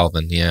McGraw.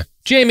 Calvin, yeah.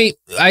 Jamie,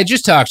 I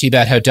just talked to you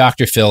about how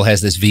Dr. Phil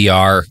has this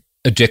VR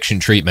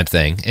addiction treatment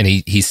thing, and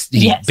he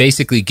yes.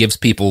 basically gives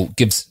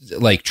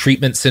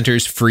treatment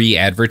centers free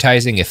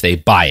advertising if they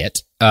buy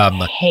it. I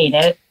hate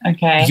it.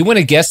 Okay. You want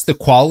to guess the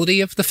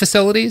quality of the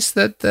facilities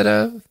that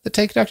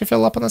take Dr.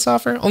 Phil up on this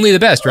offer? Only the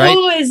best, right?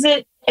 Oh, is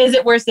it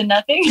worse than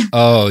nothing?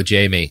 Oh,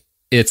 Jamie,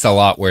 it's a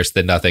lot worse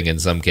than nothing in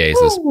some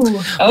cases. Ooh,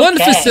 okay. One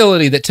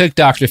facility that took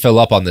Dr. Phil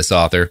up on this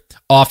offer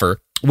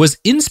was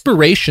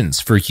Inspirations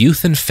for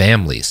Youth and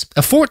Families,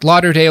 a Fort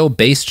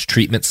Lauderdale-based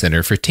treatment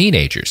center for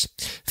teenagers.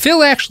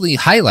 Phil actually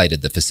highlighted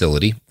the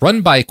facility,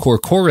 run by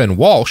Corcoran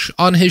Walsh,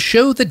 on his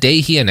show the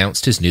day he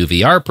announced his new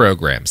VR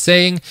program,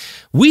 saying,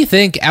 "We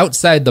think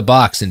outside the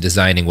box in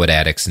designing what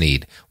addicts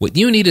need. What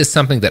you need is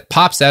something that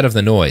pops out of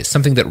the noise,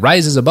 something that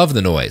rises above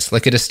the noise,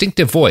 like a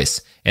distinctive voice.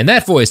 And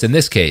that voice, in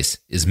this case,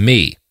 is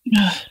me."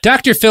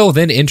 Dr. Phil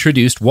then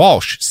introduced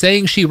Walsh,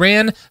 saying she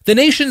ran the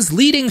nation's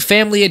leading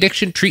family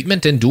addiction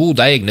treatment and dual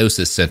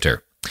diagnosis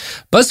center.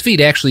 BuzzFeed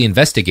actually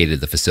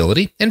investigated the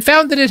facility and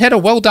found that it had a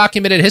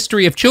well-documented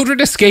history of children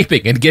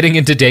escaping and getting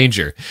into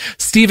danger.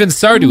 Stephen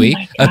Sardoui,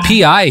 a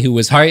PI who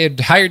was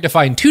hired to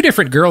find 2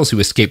 different girls who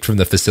escaped from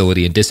the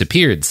facility and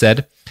disappeared,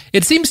 said,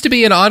 "It seems to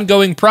be an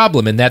ongoing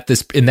problem in that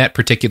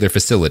particular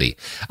facility.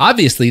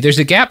 Obviously, there's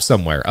a gap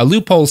somewhere, a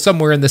loophole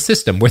somewhere in the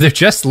system where they're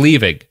just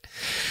leaving."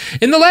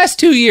 In the last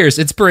 2 years,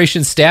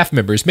 Inspiration staff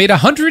members made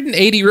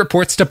 180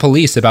 reports to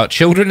police about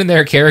children in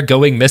their care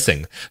going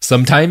missing.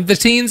 Sometimes the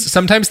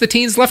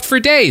teens left for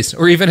days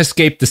or even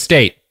escaped the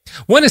state.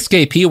 One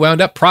escapee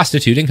wound up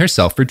prostituting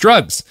herself for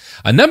drugs.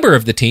 A number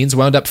of the teens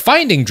wound up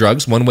finding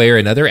drugs one way or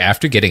another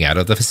after getting out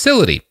of the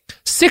facility.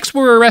 6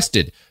 were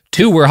arrested.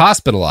 2 were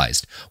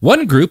hospitalized.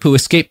 One group who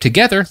escaped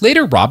together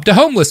later robbed a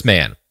homeless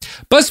man.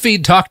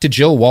 BuzzFeed talked to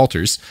Jill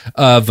Walters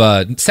of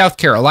South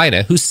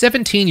Carolina, whose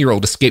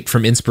 17-year-old escaped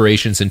from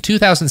Inspirations in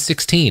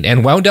 2016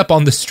 and wound up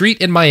on the street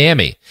in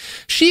Miami.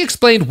 She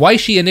explained why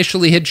she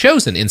initially had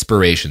chosen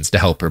Inspirations to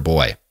help her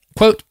boy.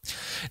 Quote,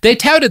 "They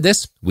touted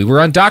this. We were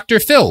on Dr.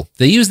 Phil.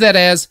 They used that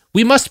as,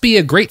 we must be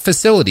a great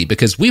facility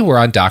because we were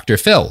on Dr.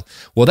 Phil.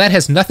 Well, that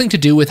has nothing to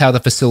do with how the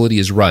facility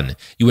is run.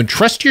 You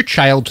entrust your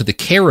child to the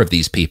care of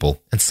these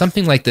people, and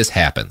something like this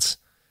happens."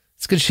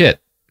 It's good shit.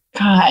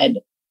 God,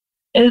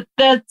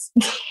 that's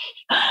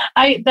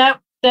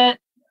that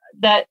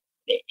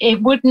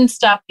it wouldn't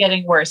stop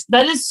getting worse.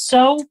 That is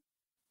so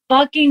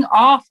fucking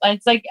off.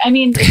 It's like, I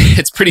mean,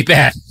 it's pretty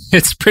bad.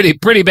 It's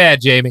pretty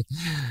bad, Jamie.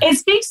 It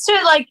speaks to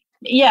like,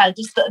 yeah,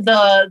 just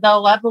the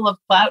level of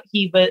clout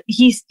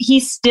he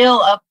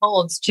still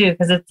upholds too,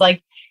 because it's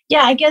like,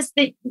 yeah, I guess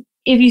that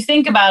if you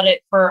think about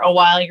it for a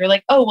while, you're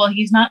like, oh well,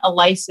 he's not a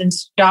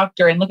licensed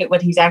doctor, and look at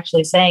what he's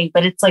actually saying.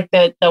 But it's like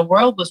the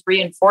world was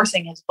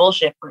reinforcing his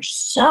bullshit for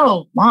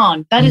so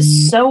long. That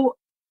is so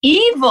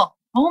evil.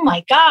 Oh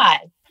my God.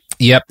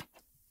 Yep,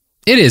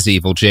 it is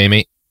evil,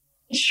 Jamie.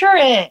 It sure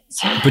is.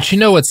 But you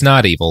know what's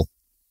not evil?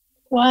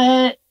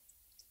 What?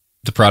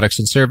 The products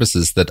and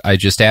services that I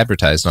just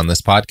advertised on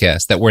this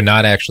podcast that we're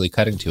not actually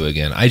cutting to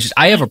again.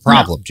 I have a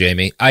problem, no.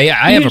 Jamie. I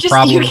have a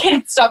problem. You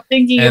can't stop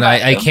thinking and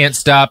about I can't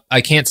stop.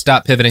 I can't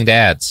stop pivoting to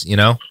ads. You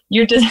know.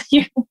 You've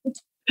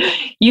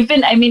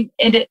been. I mean,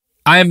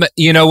 I'm.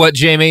 You know what,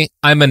 Jamie?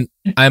 I'm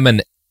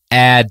an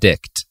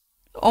addict.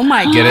 Oh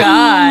my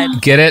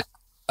God! Get it?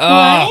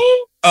 What?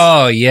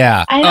 Oh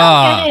yeah. I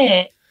don't get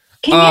it.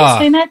 Can you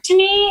explain that to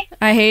me?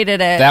 I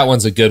hated it. That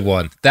one's a good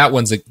one.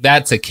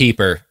 That's a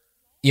keeper.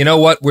 You know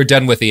what? We're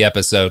done with the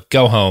episode.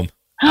 Go home.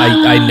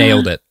 I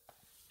nailed it.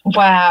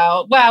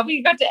 Wow.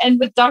 We got to end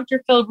with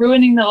Dr. Phil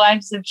ruining the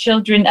lives of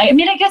children. I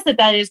mean, I guess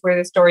that is where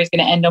the story is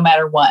going to end no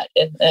matter what.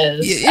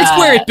 It's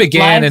where it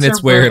began and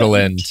it's where it'll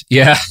end.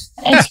 Yeah.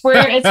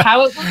 It's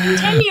how it will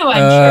continue,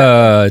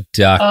 I'm sure.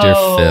 Dr.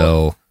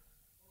 Phil.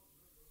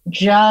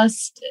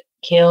 Just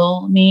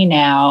kill me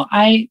now.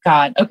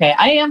 Okay.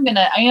 I am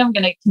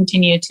gonna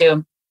continue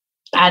to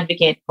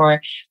advocate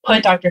for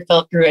put Dr.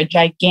 Phil through a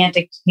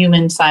gigantic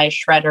human-sized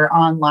shredder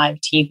on live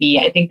TV.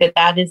 I think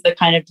that is the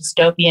kind of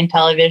dystopian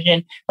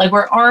television. Like,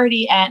 we're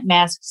already at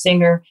Masked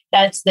Singer.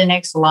 That's the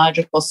next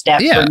logical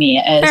step for me.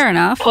 Is fair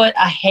enough. Put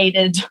a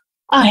hated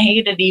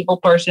evil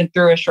person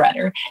through a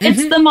shredder. Mm-hmm.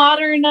 It's the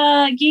modern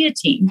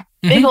guillotine.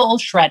 Big old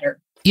shredder.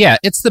 Yeah,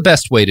 it's the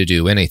best way to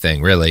do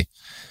anything, really.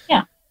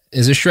 Yeah.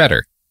 Is a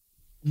shredder.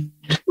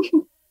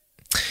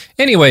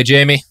 Anyway,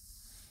 Jamie.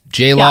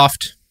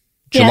 J-Loft.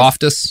 Yes.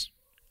 Jaloftus.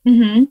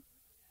 Mm-hmm.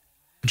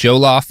 Joe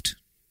Loft.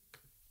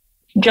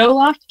 Joe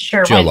Loft?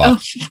 Sure. Joe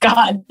Loft. Oh,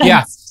 God.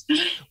 Yeah.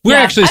 We're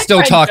actually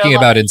still talking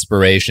about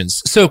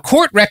Inspirations. So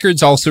court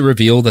records also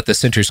reveal that the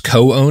center's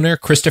co-owner,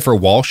 Christopher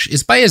Walsh,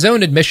 is by his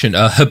own admission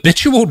a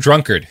habitual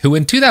drunkard who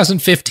in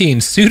 2015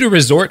 sued a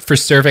resort for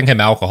serving him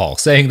alcohol,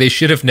 saying they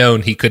should have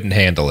known he couldn't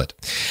handle it.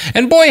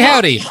 And boy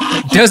howdy,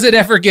 does it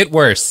ever get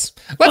worse.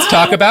 Let's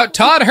talk about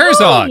Todd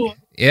Herzog.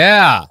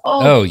 Yeah.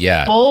 Oh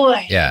yeah.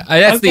 Boy. Yeah.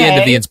 That's the end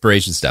of the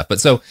Inspiration stuff.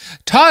 But so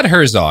Todd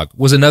Herzog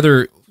was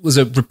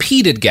a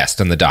repeated guest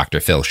on the Dr.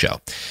 Phil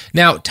show.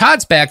 Now,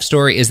 Todd's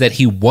backstory is that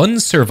he won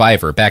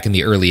Survivor back in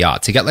the early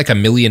aughts. He got like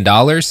 $1 million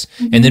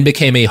and then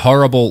became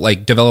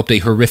developed a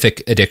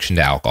horrific addiction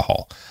to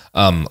alcohol,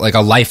 like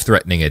a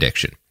life-threatening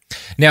addiction.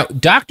 Now,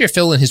 Dr.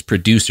 Phil and his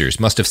producers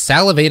must have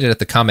salivated at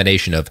the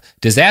combination of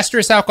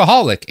disastrous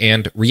alcoholic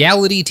and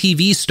reality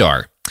TV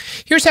star.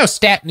 Here's how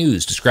Stat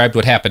News described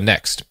what happened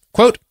next.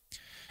 Quote,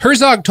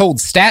 Herzog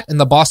told Stat and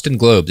the Boston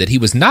Globe that he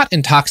was not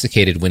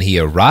intoxicated when he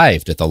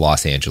arrived at the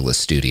Los Angeles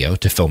studio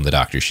to film the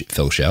Dr.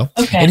 Phil show.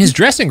 Okay. In his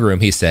dressing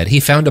room, he said, he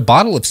found a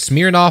bottle of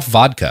Smirnoff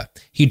vodka.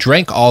 He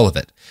drank all of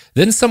it.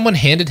 Then someone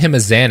handed him a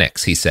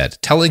Xanax, he said,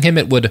 telling him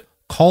it would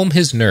calm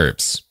his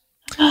nerves.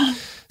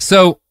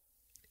 So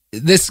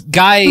this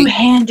guy who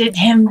handed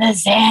him the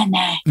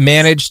Xanax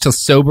managed to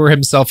sober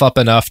himself up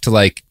enough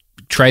to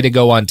try to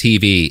go on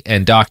TV,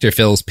 and Dr.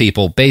 Phil's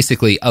people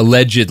basically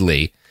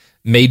allegedly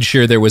made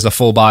sure there was a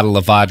full bottle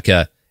of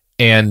vodka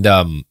and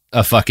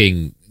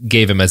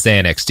gave him a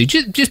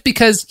Xanax. Just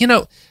because,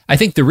 I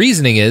think the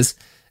reasoning is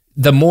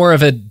the more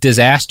of a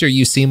disaster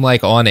you seem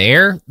like on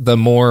air, the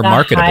more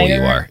marketable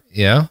you are.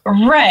 Yeah.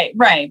 Right.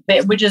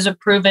 Which is a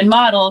proven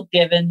model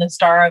given the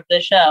star of the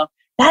show.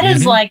 That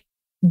is like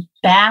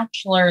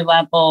Bachelor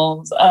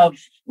levels of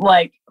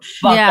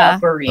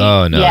fuck-uppery.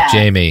 Oh no, yeah.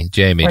 Jamie.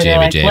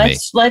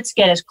 Let's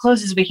get as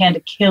close as we can to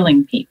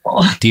killing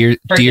people. Dear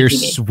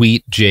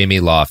sweet Jamie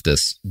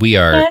Loftus, we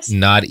are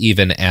not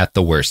even at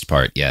the worst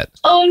part yet.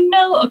 Oh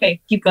no. Okay,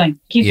 keep going.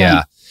 Keep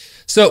going.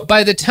 So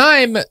by the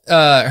time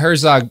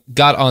Herzog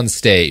got on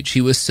stage,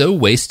 he was so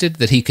wasted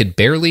that he could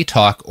barely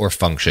talk or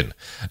function.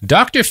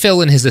 Dr. Phil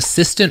and his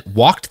assistant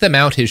walked them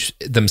out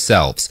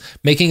themselves,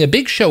 making a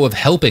big show of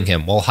helping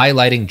him while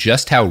highlighting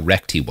just how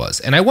wrecked he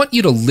was. And I want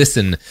you to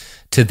listen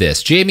to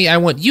this. Jamie, I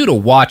want you to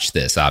watch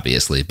this,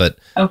 obviously, but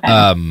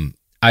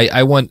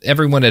I want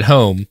everyone at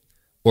home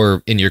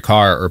or in your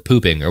car or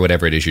pooping or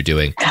whatever it is you're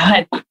doing.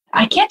 God,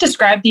 I can't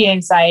describe the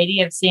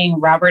anxiety of seeing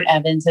Robert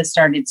Evans has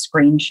started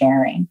screen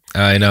sharing.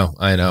 I know.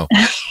 I know.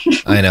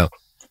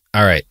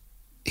 All right.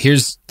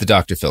 Here's the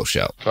Dr. Phil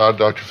show. Todd,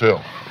 Dr. Phil.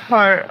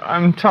 Hi,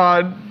 I'm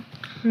Todd.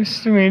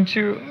 Nice to meet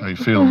you. How you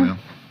feeling, man?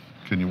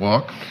 Can you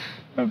walk?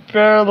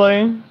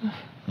 Barely.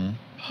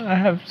 I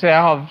have to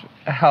have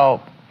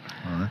help.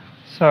 All right.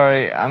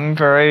 Sorry, I'm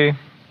very...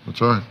 That's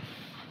all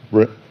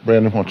right.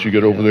 Brandon, why don't you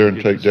get over there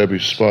and take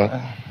Debbie's spot?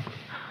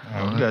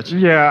 All right.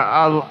 Yeah,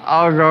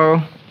 I'll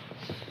go.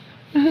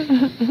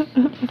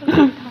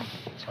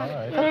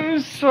 I'm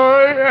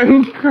sorry,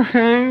 I'm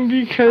crying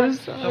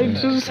because I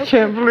just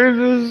can't believe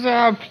this is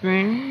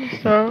happening.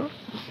 So...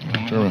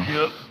 Turn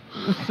around.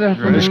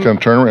 Just come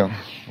turn around.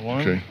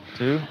 1,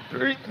 2,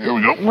 3. Here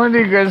we go. What do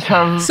you guys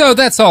have? So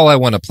that's all I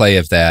want to play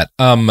of that.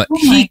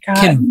 He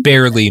can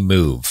barely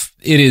move.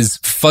 It is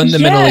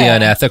fundamentally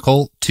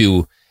unethical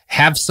to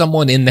have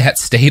someone in that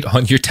state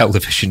on your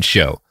television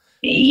show.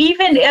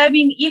 Even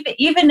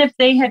if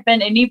they had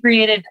been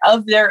inebriated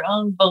of their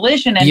own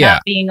volition and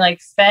not being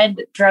like fed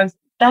drugs,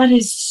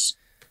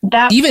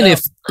 even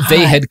if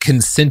they had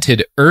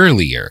consented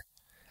earlier,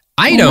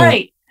 I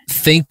don't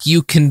think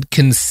you can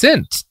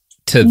consent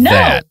to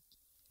that.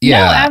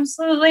 Yeah, no,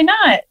 absolutely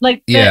not.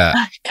 Like,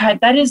 God,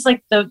 that is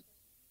like the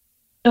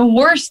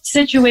worst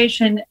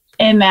situation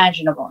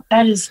imaginable.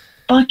 That is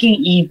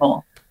fucking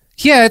evil.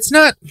 Yeah, it's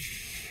not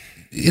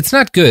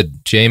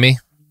good, Jamie.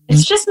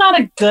 It's just not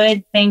a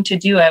good thing to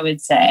do, I would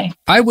say.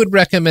 I would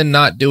recommend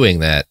not doing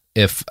that.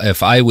 If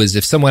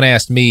someone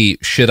asked me,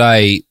 should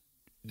I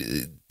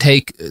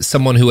take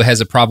someone who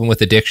has a problem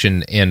with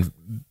addiction and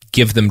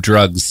give them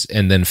drugs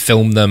and then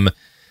film them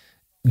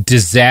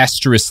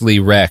disastrously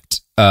wrecked,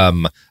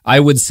 I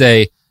would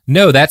say,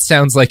 no, that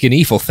sounds like an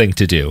evil thing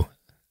to do.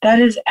 That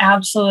is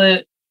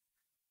absolute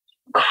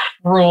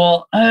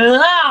cruel.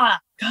 God.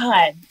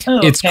 Oh,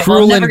 it's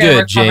cruel and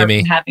good,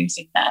 Jamie. Having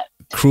seen that.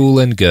 Cruel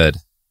and good.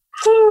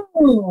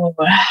 Ooh.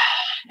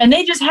 And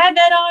they just had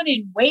that on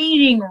in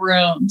waiting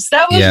rooms.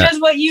 That was just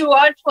what you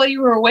watched while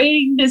you were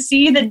waiting to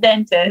see the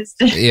dentist.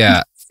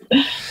 Yeah.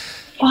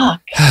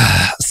 Fuck.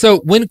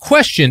 So when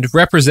questioned,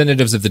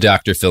 representatives of the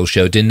Dr. Phil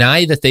show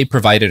deny that they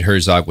provided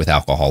Herzog with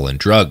alcohol and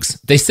drugs.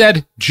 They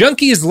said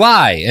junkies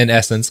lie, in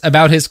essence,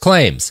 about his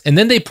claims. And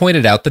then they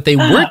pointed out that they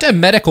weren't a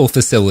medical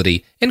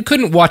facility and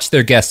couldn't watch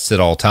their guests at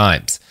all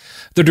times.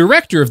 The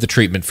director of the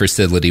treatment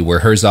facility where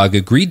Herzog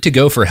agreed to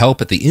go for help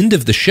at the end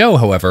of the show,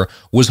 however,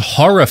 was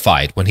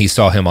horrified when he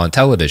saw him on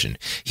television.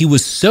 He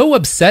was so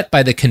upset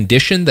by the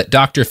condition that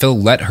Dr. Phil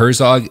let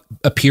Herzog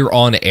appear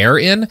on air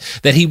in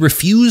that he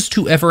refused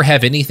to ever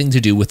have anything to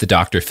do with the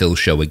Dr. Phil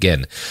show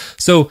again.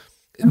 So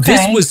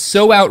this was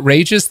so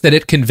outrageous that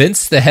it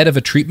convinced the head of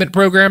a treatment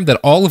program that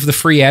all of the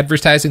free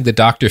advertising the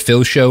Dr.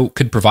 Phil show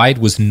could provide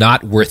was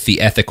not worth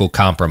the ethical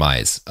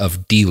compromise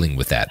of dealing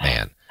with that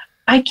man.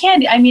 You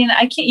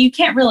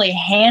can't really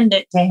hand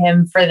it to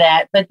him for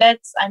that, but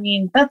that's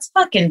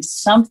fucking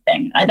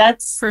something.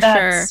 That's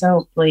sure.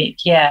 So bleak.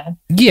 Yeah.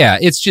 Yeah.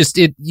 It's just,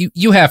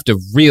 you have to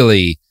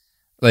really,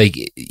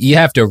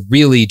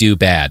 do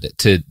bad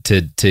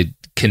to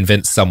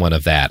convince someone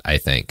of that, I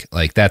think.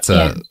 Like that's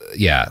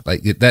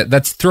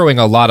that's throwing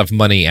a lot of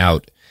money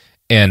out.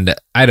 And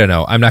I don't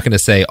know, I'm not going to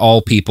say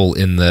all people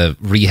in the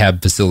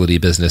rehab facility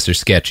business are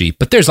sketchy,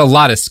 but there's a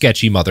lot of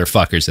sketchy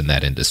motherfuckers in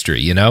that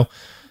industry, you know?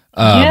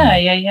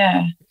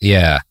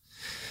 Yeah.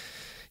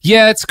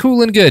 It's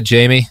cool and good,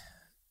 Jamie.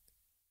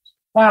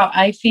 Wow,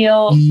 I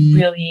feel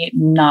really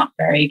not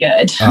very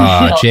good.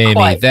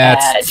 Jamie,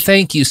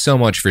 thank you so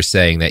much for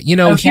saying that. You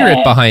know, here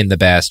at Behind the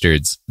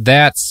Bastards,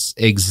 that's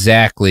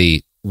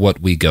exactly what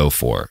we go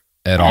for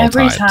at all times.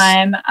 Every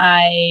time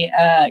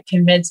I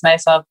convince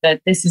myself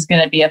that this is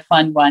going to be a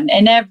fun one,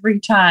 and every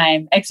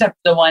time, except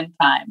the one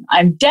time,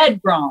 I'm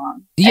dead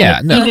wrong. Yeah,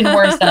 even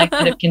worse than I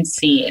could have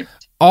conceived.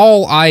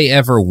 All I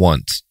ever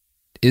want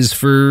is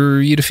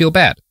for you to feel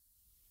bad.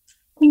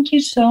 Thank you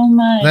so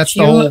much. That's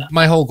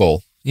my whole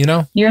goal, you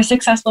know? You're a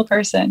successful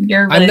person.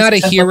 I'm not a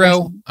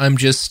hero. Person. I'm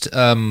just,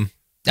 I'm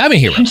a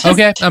hero.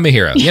 Okay? I'm a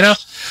hero, you know?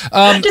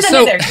 I'm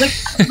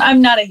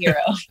not a hero,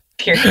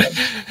 period.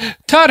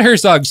 Todd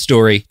Herzog's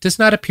story does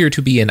not appear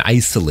to be an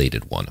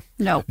isolated one.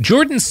 No.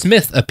 Jordan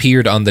Smith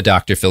appeared on The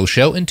Dr. Phil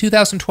Show in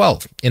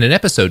 2012 in an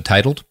episode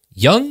titled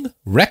young,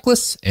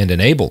 reckless, and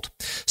enabled.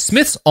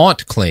 Smith's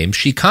aunt claims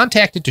she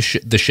contacted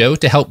the show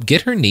to help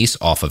get her niece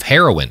off of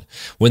heroin.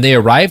 When they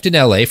arrived in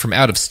LA from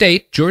out of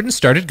state, Jordan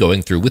started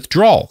going through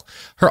withdrawal.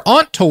 Her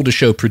aunt told a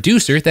show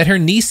producer that her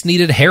niece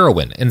needed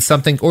heroin and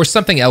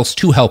something else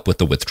to help with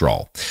the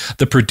withdrawal.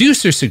 The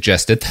producer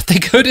suggested that they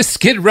go to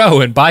Skid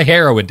Row and buy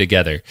heroin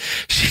together.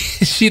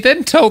 She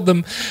then told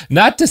them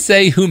not to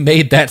say who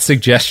made that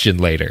suggestion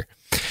later.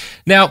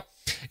 Now,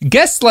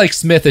 guests like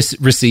Smith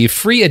receive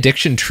free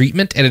addiction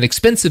treatment at an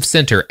expensive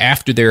center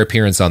after their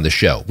appearance on the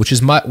show, which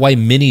is why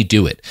many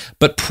do it.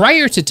 But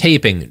prior to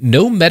taping,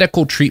 no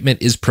medical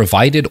treatment is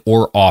provided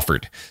or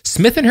offered.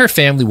 Smith and her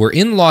family were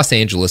in Los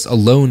Angeles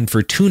alone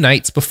for 2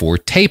 nights before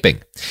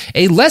taping.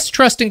 A less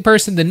trusting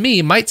person than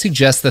me might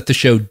suggest that the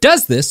show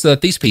does this so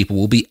that these people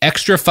will be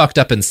extra fucked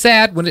up and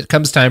sad when it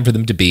comes time for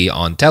them to be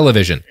on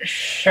television.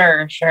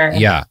 Sure.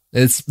 Yeah,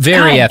 it's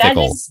very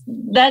ethical.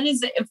 That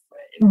is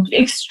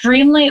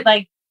extremely,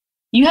 like,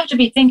 you have to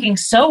be thinking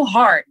so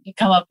hard to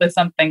come up with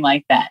something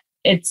like that.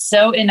 It's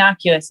so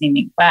innocuous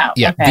seeming. Wow.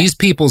 Yeah, okay. These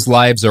people's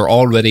lives are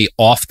already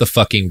off the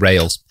fucking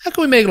rails. How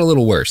can we make it a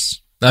little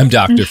worse? I'm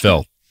Dr.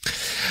 Phil.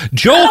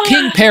 Joel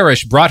King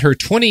Parrish brought her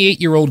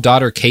 28-year-old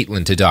daughter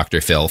Caitlin to Dr.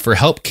 Phil for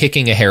help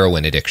kicking a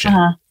heroin addiction.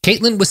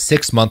 Caitlin was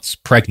 6 months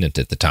pregnant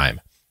at the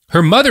time.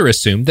 Her mother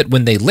assumed that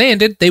when they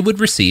landed, they would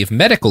receive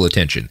medical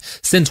attention,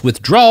 since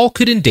withdrawal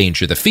could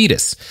endanger the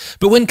fetus.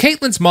 But when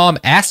Caitlin's mom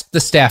asked the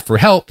staff for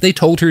help, they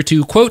told her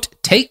to, quote,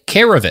 take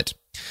care of it.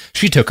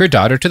 She took her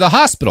daughter to the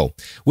hospital,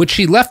 which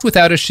she left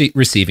without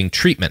receiving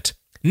treatment.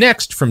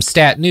 Next, from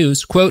Stat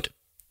News, quote,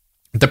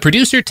 the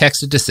producer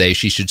texted to say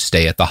she should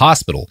stay at the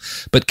hospital,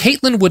 but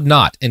Caitlin would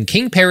not, and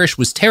King Parrish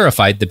was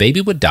terrified the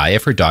baby would die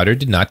if her daughter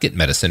did not get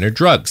medicine or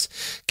drugs.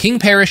 King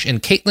Parrish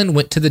and Caitlin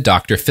went to the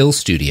Dr. Phil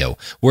studio,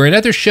 where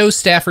another show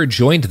staffer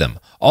joined them.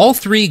 All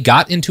 3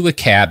 got into a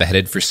cab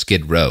headed for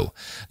Skid Row.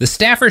 The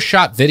staffer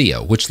shot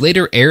video, which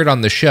later aired on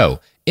the show.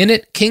 In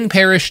it, King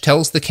Parrish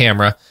tells the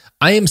camera,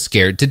 I am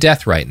scared to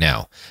death right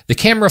now. The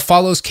camera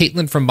follows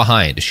Caitlin from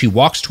behind as she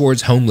walks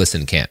towards homeless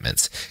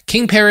encampments.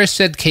 King Parrish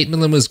said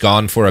Caitlin was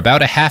gone for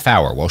about a half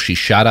hour while she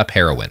shot up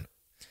heroin.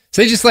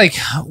 So they just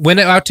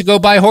went out to go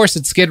buy a horse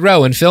at Skid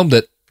Row and filmed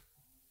it.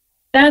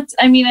 That's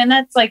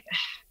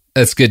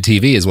good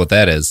TV is what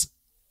that is.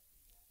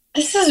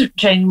 This is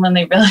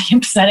genuinely really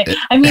upsetting.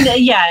 On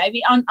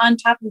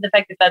top of the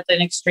fact that that's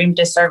an extreme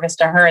disservice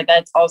to her,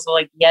 that's also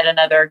yet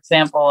another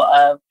example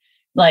of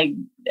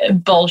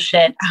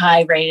bullshit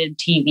high-rated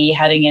TV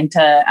heading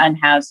into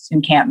unhoused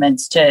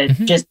encampments to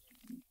just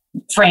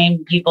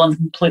frame people in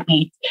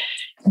completely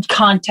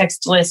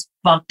contextless,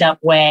 fucked up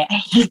way. I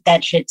hate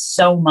that shit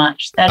so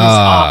much. That is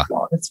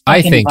awful. It's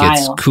I think vile.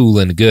 It's cool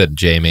and good,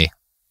 Jamie.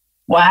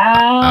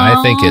 Wow. I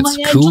think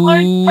it's cool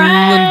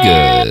and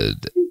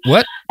good.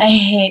 What? I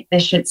hate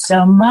this shit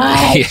so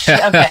much.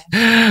 Yeah. Okay.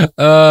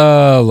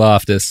 Oh,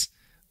 Loftus.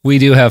 We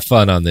do have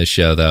fun on this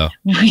show, though.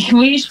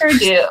 We sure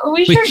do.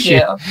 We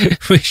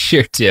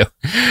sure do.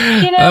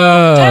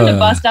 Time to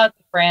bust out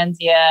the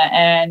Franzia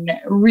and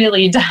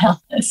really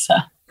dial this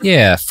up.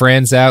 Yeah,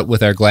 Franz out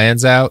with our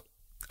glands out.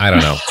 I don't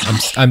know.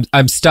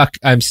 I'm stuck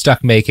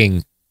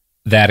making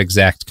that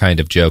exact kind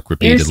of joke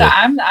repeatedly.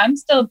 I'm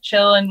still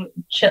chilling with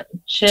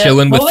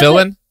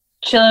Philin?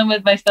 Chilling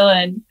with my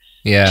Philin.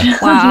 Yeah.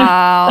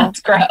 Wow.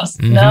 That's gross.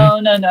 Mm-hmm. No,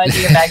 I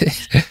do your back.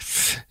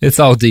 It's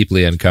all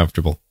deeply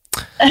uncomfortable.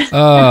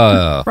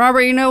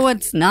 Robert, you know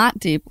what's not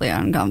deeply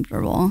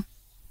uncomfortable?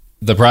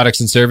 The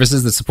products and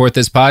services that support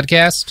this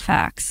podcast?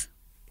 Facts.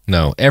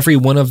 No, every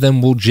one of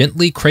them will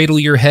gently cradle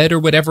your head or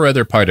whatever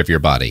other part of your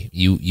body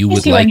you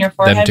would like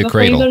them to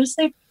cradle. You go to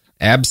sleep.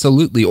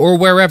 Absolutely, or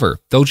wherever.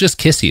 They'll just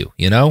kiss you,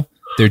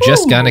 They're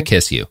just gonna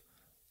kiss you.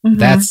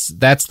 Mm-hmm.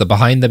 That's the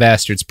Behind the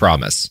Bastards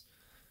promise.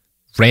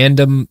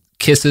 Random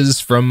kisses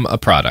from a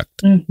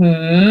product.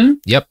 Mm-hmm.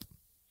 Yep.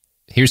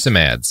 Here's some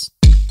ads.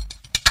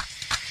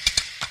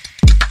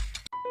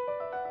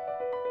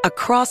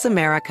 Across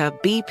America,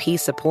 BP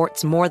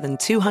supports more than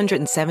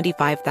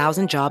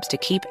 275,000 jobs to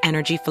keep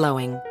energy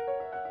flowing.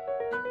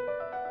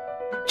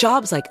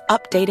 Jobs like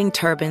updating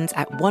turbines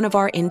at one of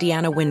our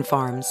Indiana wind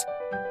farms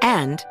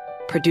and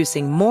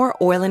producing more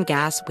oil and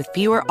gas with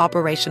fewer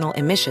operational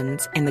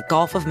emissions in the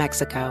Gulf of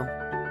Mexico.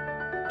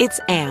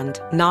 It's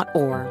and, not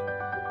or.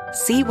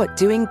 See what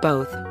doing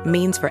both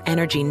means for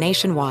energy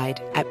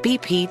nationwide at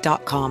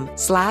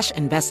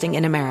bp.com/investing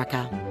in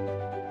America.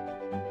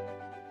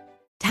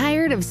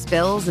 Tired of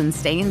spills and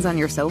stains on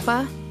your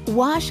sofa?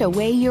 Wash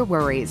away your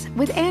worries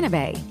with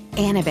Anabei.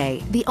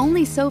 Anabei, the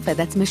only sofa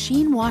that's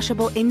machine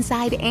washable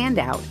inside and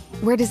out,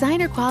 where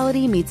designer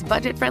quality meets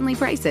budget-friendly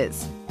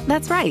prices.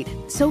 That's right,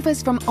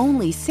 sofas from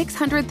only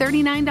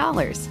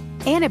 $639.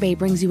 Anabei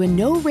brings you a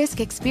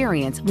no-risk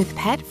experience with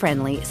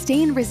pet-friendly,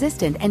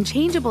 stain-resistant, and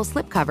changeable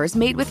slipcovers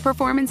made with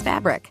performance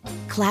fabric,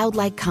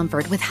 cloud-like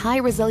comfort with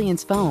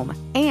high-resilience foam,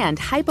 and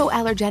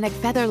hypoallergenic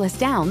featherless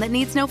down that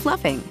needs no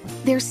fluffing.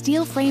 Their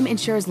steel frame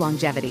ensures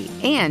longevity,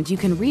 and you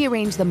can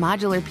rearrange the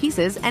modular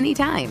pieces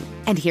anytime.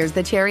 And here's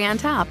the cherry on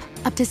top,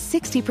 up to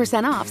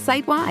 60% off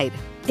site-wide.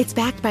 It's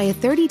backed by a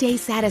 30-day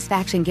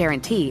satisfaction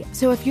guarantee,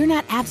 so if you're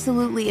not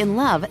absolutely in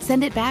love,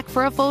 send it back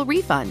for a full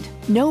refund.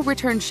 No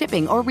return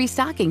shipping or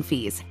restocking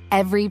fees.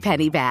 Every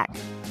penny back.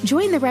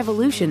 Join the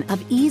revolution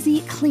of easy,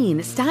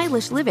 clean,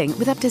 stylish living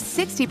with up to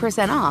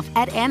 60% off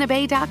at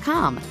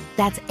anabei.com.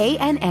 That's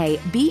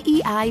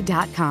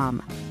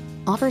ANABEI.com.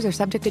 Offers are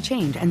subject to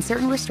change and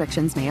certain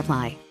restrictions may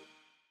apply.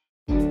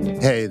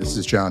 Hey, this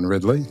is John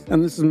Ridley.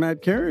 And this is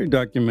Matt Carey,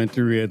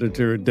 documentary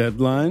editor at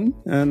Deadline.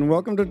 And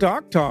welcome to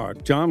Doc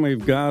Talk. John,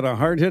 we've got a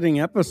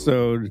hard-hitting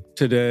episode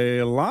today.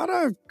 A lot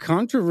of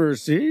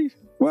controversy.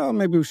 Well,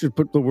 maybe we should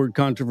put the word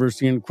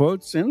controversy in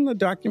quotes in the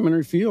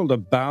documentary field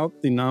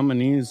about the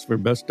nominees for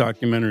Best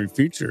Documentary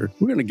Feature.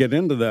 We're going to get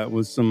into that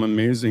with some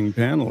amazing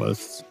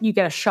panelists. You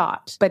get a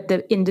shot, but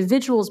the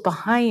individuals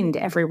behind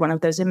every one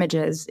of those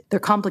images, they're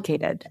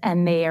complicated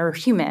and they are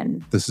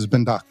human. This has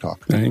been Doc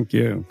Talk. Thank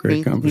you.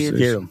 Great conversation.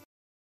 Thank you.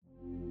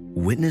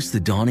 Witness the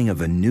dawning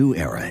of a new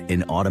era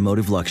in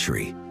automotive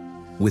luxury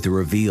with a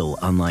reveal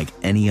unlike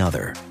any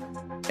other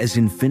as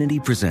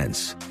Infiniti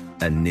presents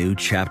a new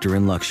chapter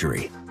in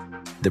luxury.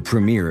 The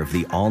premiere of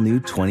the all-new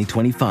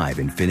 2025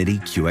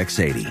 Infiniti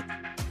QX80.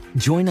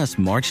 Join us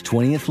March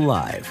 20th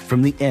live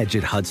from the Edge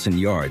at Hudson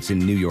Yards in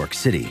New York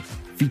City,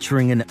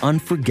 featuring an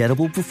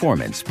unforgettable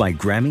performance by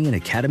Grammy and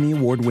Academy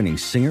Award-winning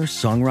singer,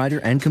 songwriter,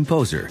 and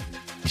composer,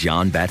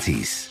 Jon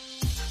Batiste.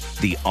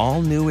 The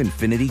all-new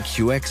Infiniti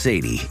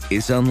QX80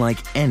 is unlike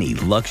any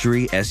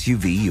luxury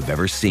SUV you've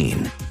ever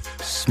seen.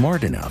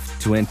 Smart enough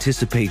to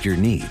anticipate your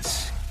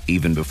needs,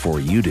 even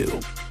before you do.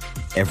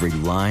 Every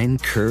line,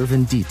 curve,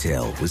 and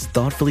detail was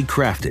thoughtfully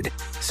crafted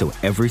so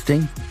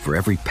everything for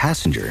every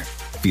passenger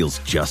feels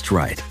just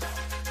right.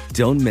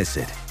 Don't miss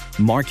it.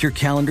 Mark your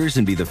calendars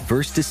and be the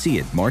first to see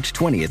it March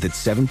 20th at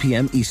 7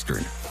 p.m.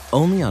 Eastern,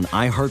 only on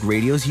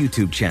iHeartRadio's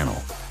YouTube channel.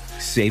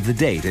 Save the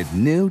date at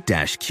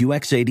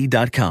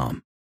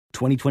new-QX80.com.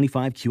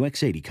 2025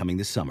 QX80 coming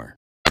this summer.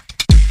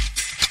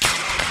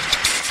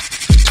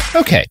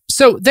 Okay,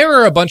 so there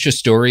are a bunch of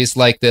stories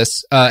like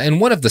this,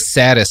 and one of the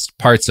saddest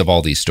parts of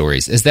all these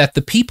stories is that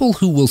the people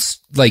who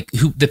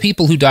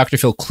Dr.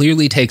 Phil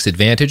clearly takes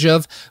advantage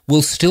of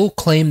will still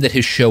claim that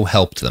his show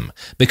helped them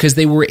because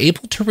they were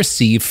able to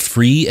receive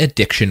free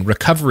addiction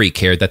recovery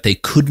care that they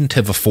couldn't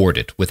have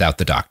afforded without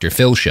the Dr.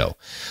 Phil show.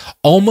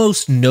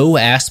 Almost no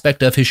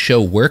aspect of his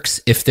show works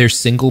if there's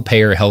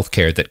single-payer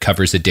healthcare that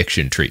covers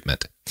addiction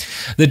treatment.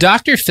 The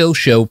Dr. Phil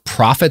show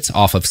profits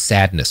off of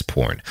sadness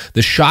porn,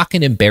 the shock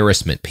and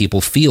embarrassment people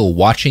feel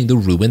watching the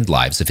ruined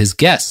lives of his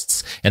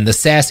guests, and the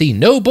sassy,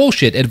 no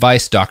bullshit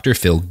advice Dr.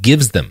 Phil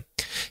gives them.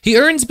 He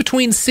earns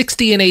between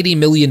 $60 and $80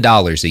 million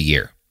a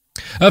year.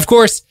 Of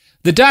course,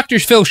 the Dr.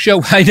 Phil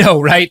show, I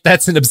know, right?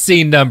 That's an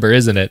obscene number,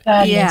 isn't it?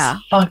 That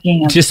is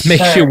fucking absurd. Just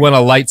makes you want to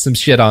light some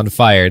shit on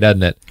fire,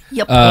 doesn't it?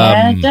 Yep.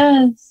 Yeah, it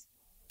does.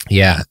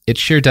 Yeah, it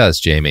sure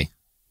does, Jamie.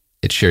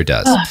 It sure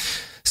does.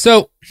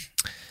 So,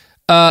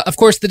 of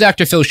course, the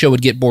Dr. Phil show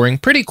would get boring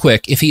pretty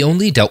quick if he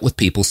only dealt with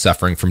people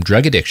suffering from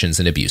drug addictions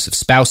and abusive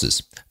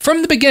spouses.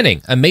 From the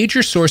beginning, a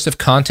major source of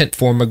content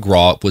for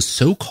McGraw was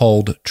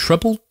so-called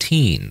troubled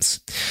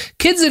teens.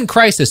 Kids in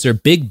crisis are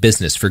big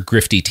business for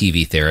grifty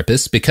TV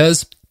therapists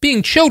because,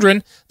 being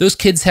children, those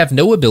kids have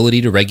no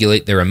ability to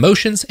regulate their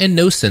emotions and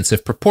no sense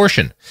of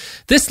proportion.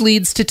 This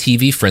leads to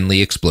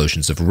TV-friendly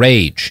explosions of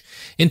rage.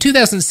 In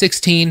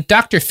 2016,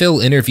 Dr. Phil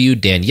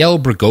interviewed Danielle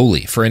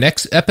Bregoli for an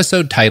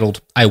episode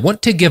titled, I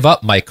Want to Give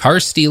Up My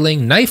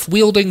Car-Stealing,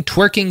 Knife-Wielding,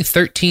 Twerking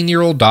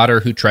 13-Year-Old Daughter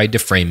Who Tried to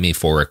Frame Me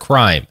for a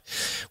Crime,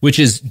 which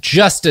is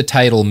just a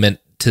title meant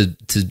to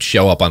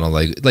show up on a,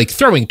 like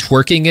throwing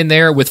twerking in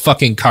there with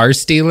fucking car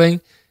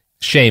stealing.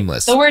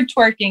 Shameless. The word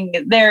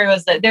twerking, there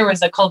was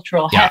a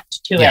cultural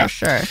heft to it.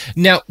 Sure.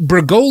 Now,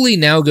 Bregoli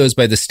now goes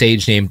by the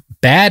stage name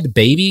Bhad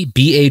Bhabie,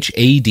 Bhad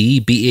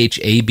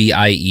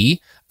Bhabie,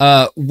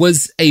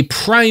 was a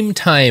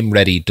primetime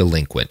ready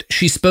delinquent.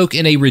 She spoke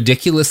in a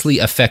ridiculously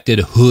affected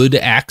hood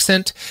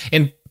accent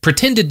and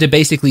pretended to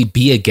basically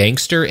be a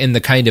gangster in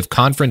the kind of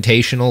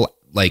confrontational,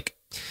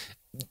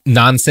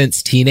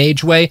 nonsense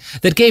teenage way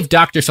that gave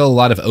Dr. Phil a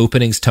lot of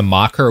openings to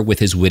mock her with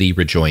his witty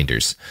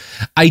rejoinders.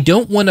 I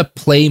don't want to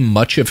play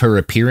much of her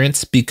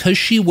appearance because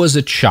she was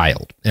a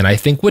child, and I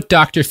think what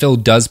Dr. Phil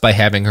does by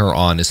having her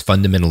on is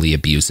fundamentally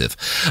abusive.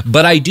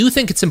 But I do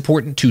think it's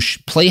important to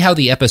play how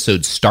the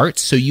episode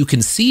starts so you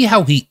can see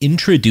how he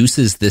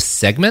introduces this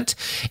segment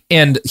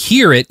and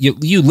hear it.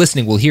 You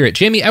listening will hear it.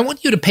 Jamie, I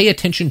want you to pay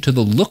attention to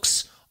the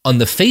looks on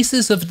the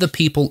faces of the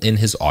people in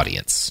his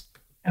audience.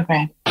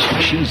 Okay.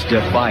 She's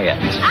defiant.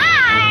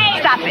 Hi!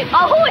 Stop it.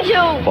 Oh, who are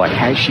you? But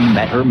has she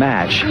met her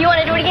match? You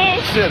want to do it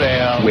again? Sit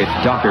down. With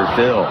Dr.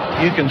 Phil.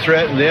 You can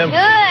threaten them,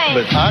 Good.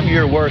 but I'm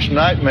your worst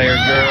nightmare,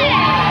 girl.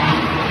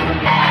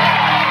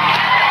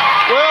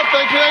 Well,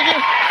 thank you.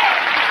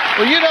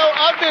 Well,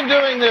 I've been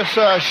doing this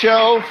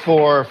show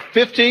for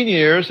 15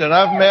 years, and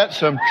I've met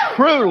some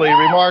truly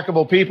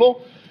remarkable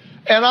people,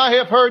 and I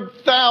have heard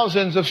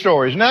thousands of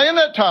stories. Now, in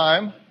that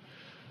time,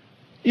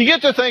 you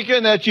get to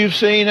thinking that you've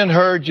seen and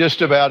heard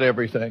just about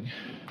everything.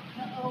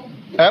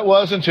 That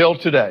was until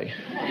today.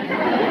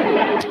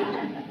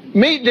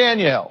 Meet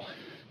Danielle.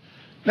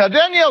 Now,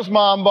 Danielle's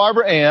mom,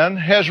 Barbara Ann,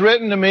 has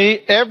written to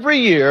me every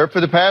year for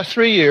the past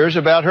 3 years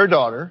about her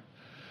daughter,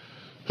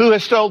 who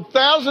has stole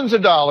thousands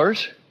of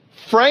dollars,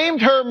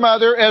 framed her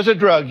mother as a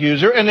drug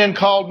user, and then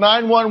called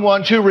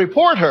 911 to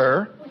report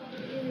her,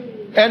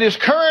 and is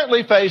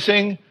currently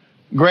facing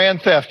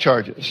grand theft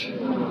charges.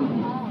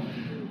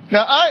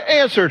 Now, I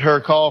answered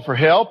her call for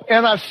help,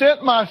 and I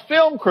sent my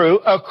film crew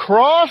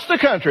across the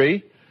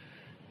country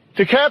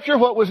to capture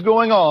what was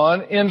going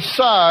on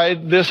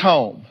inside this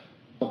home.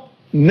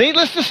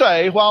 Needless to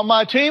say, while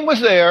my team was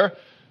there,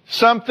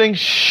 something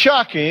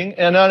shocking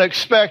and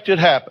unexpected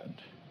happened.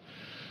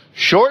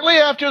 Shortly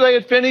after they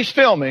had finished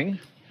filming,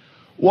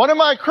 one of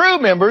my crew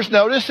members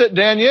noticed that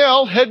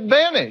Danielle had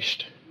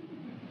vanished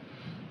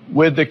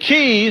with the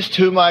keys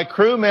to my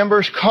crew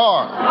member's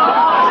car.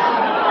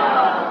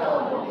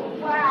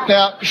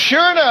 Now,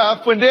 sure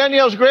enough, when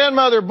Danielle's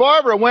grandmother,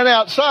 Barbara, went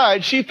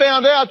outside, she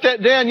found out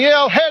that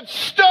Danielle had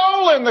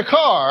stolen the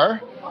car,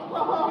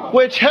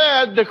 which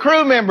had the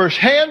crew member's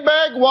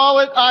handbag,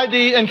 wallet,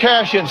 ID, and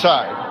cash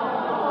inside.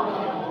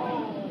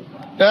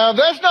 Now, if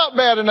that's not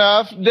bad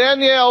enough,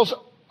 Danielle's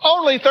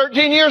only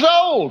 13 years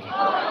old.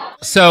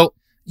 So,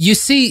 you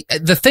see,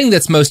 the thing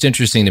that's most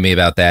interesting to me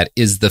about that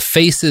is the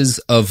faces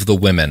of the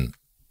women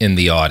in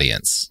the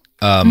audience.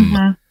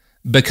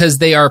 Because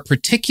they are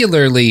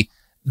particularly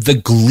the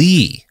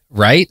glee,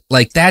 right?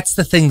 Like, that's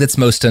the thing that's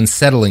most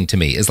unsettling to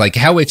me, is like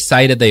how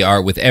excited they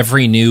are with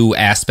every new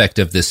aspect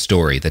of this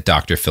story that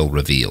Dr. Phil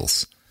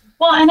reveals.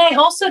 Well, and I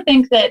also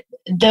think that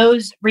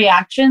those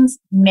reactions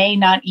may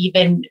not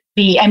even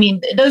be, I mean,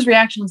 those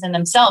reactions in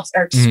themselves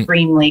are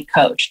extremely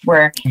coached,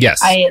 where yes.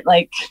 I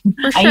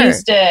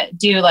used to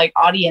do like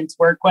audience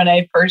work when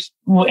I first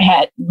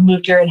had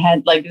moved here and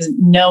had like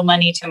no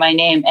money to my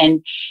name.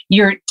 And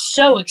you're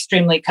so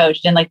extremely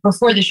coached. And like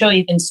before the show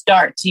even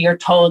starts, you're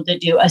told to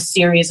do a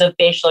series of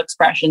facial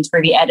expressions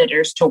for the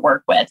editors to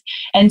work with.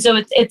 And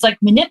so it's like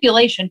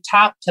manipulation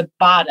top to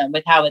bottom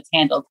with how it's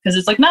handled. Because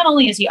it's like, not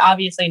only is he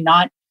obviously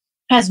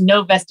has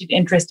no vested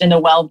interest in the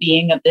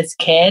well-being of this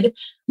kid,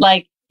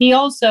 like he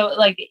also,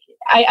 like,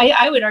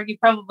 I would argue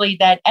probably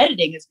that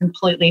editing is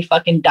completely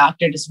fucking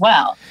doctored as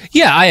well.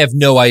 Yeah, I have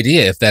no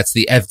idea if that's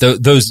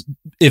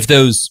if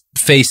those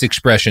face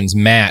expressions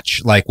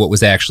match like what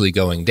was actually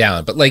going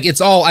down. But like,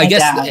 it's all, I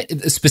guess,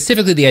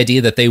 specifically the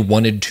idea that they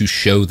wanted to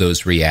show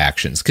those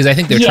reactions, because I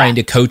think they're trying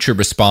to coach a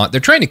response.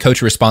 They're trying to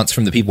coach a response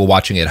from the people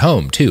watching at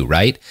home too,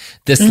 right?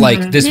 The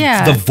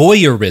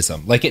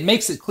voyeurism. Like, it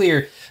makes it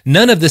clear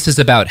none of this is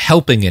about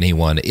helping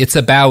anyone. It's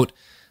about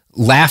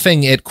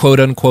laughing at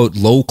quote unquote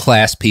low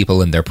class people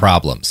and their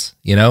problems.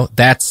 You know,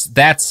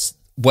 that's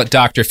what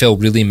Dr. Phil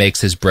really makes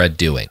his bread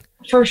doing.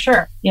 For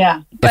sure.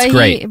 Yeah. That's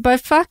great.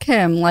 But fuck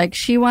him. Like,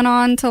 she went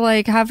on to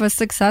like have a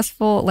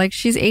successful, like,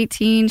 she's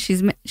 18.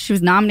 She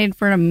was nominated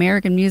for an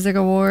American Music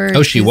Award.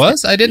 Oh, she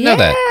was? I didn't know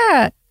that.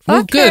 Yeah.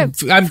 Well, good.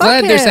 I'm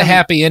glad there's a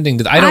happy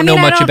ending. I don't know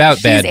much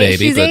about Bad Baby.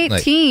 She's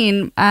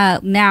 18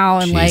 now,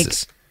 and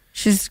Jesus. like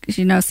she's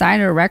signed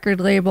to a record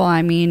label.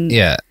 I mean,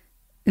 yeah.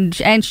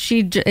 And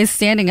she is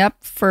standing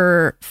up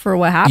for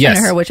what happened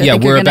to her, which I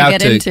think we're you're about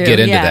to get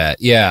into that.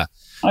 Yeah.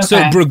 Okay. So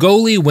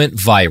Bregoli went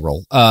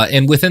viral,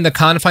 and within the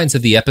confines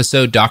of the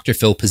episode, Dr.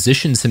 Phil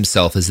positions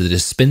himself as the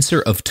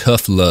dispenser of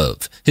tough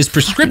love. His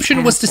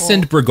prescription was to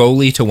send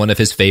Bregoli to one of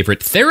his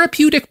favorite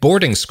therapeutic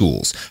boarding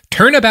schools,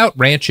 Turnabout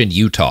Ranch in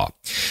Utah.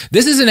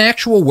 This is an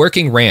actual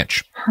working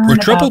ranch where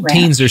troubled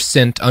teens are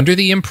sent under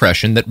the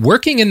impression that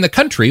working in the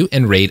country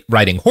and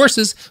riding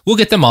horses will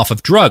get them off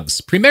of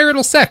drugs,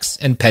 premarital sex,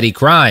 and petty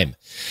crime.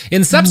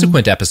 In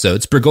subsequent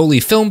episodes,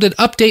 Bregoli filmed an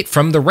update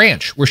from the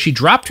ranch where she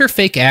dropped her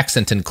fake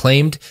accent and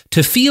claimed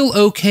to feel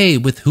okay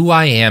with who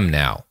I am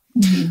now.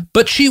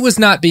 But she was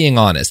not being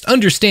honest,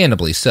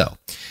 understandably so.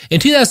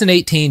 In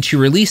 2018, she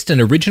released an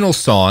original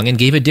song and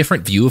gave a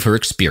different view of her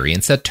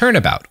experience at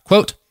Turnabout.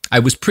 Quote,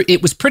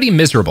 it was pretty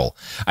miserable.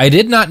 I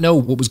did not know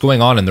what was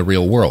going on in the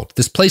real world.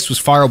 This place was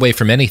far away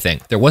from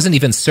anything. There wasn't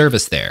even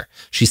service there,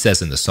 she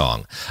says in the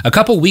song. A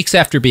couple weeks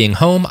after being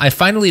home, I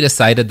finally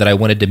decided that I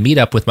wanted to meet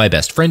up with my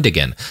best friend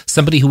again,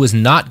 somebody who was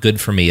not good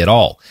for me at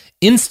all.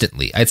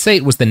 Instantly, I'd say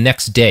it was the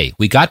next day,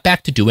 we got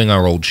back to doing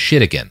our old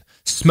shit again.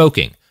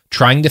 Smoking,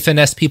 trying to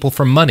finesse people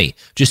for money,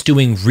 just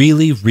doing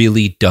really,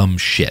 really dumb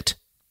shit.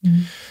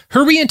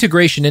 Her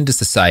reintegration into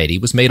society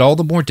was made all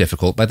the more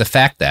difficult by the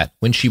fact that,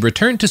 when she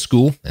returned to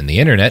school and the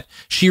internet,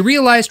 she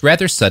realized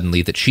rather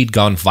suddenly that she'd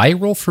gone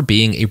viral for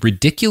being a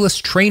ridiculous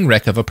train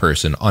wreck of a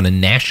person on a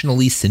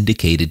nationally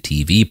syndicated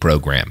TV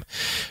program.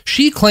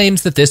 She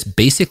claims that this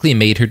basically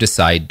made her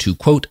decide to,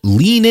 quote,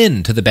 lean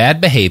into the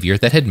bad behavior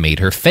that had made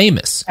her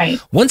famous.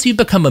 Right. Once you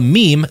become a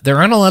meme, there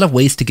aren't a lot of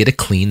ways to get a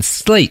clean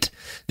slate.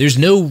 There's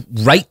no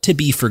right to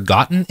be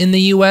forgotten in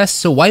the U.S.,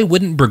 so why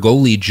wouldn't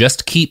Bregoli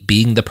just keep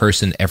being the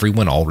person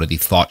everyone already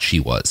thought she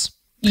was?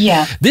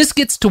 Yeah. This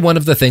gets to one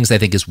of the things I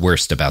think is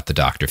worst about the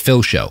Dr.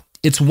 Phil show.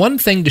 It's one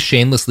thing to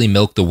shamelessly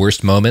milk the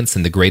worst moments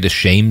and the greatest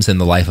shames in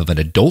the life of an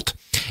adult.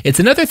 It's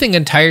another thing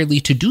entirely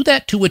to do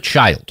that to a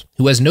child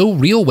who has no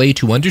real way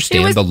to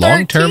understand the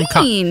long-term...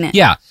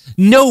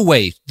 no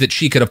way that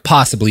she could have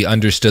possibly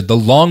understood the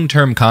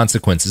long-term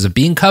consequences of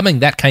becoming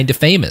that kind of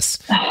famous.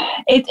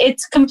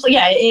 It's complete.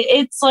 Yeah,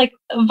 it's like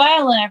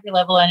vile on every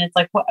level, and it's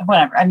like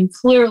whatever. I mean,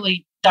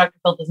 clearly, Dr.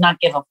 Phil does not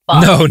give a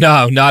fuck. No,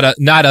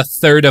 not a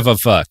third of a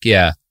fuck.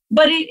 Yeah,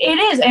 but it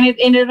is,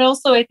 and it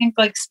also, I think,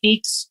 like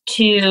speaks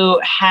to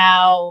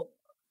how,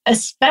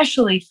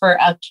 especially for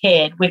a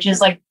kid, which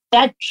is like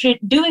that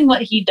doing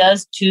what he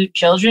does to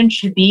children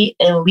should be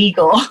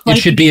illegal. It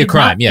should be a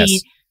crime. Yes,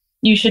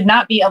 you should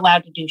not be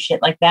allowed to do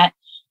shit like that.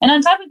 And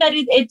on top of that,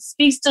 it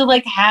speaks to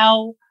like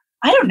how.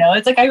 I don't know.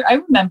 It's like I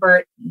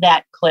remember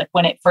that clip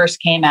when it first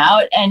came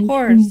out, and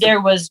there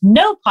was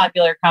no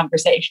popular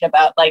conversation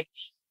about like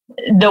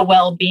the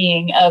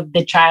well-being of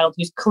the child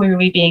who's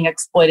clearly being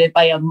exploited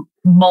by a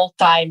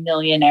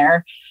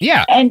multi-millionaire.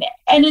 Yeah, and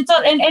it's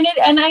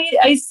and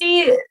I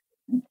see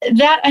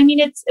that. I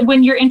mean, it's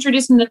when you're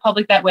introducing the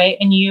public that way,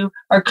 and you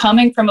are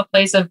coming from a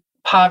place of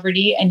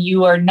poverty, and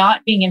you are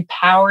not being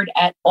empowered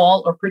at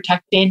all or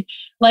protected,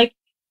 like.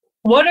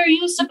 What are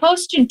you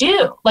supposed to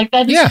do? Like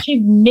that is such a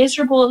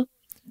miserable,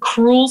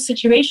 cruel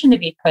situation to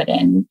be put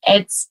in.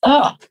 It's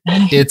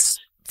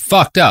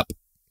fucked up.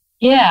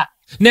 Yeah.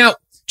 Now,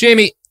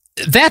 Jamie,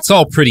 that's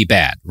all pretty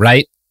bad,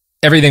 right?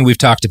 Everything we've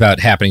talked about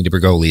happening to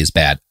Bregoli is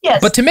bad.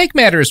 Yes. But to make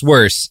matters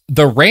worse,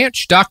 the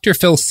ranch Dr.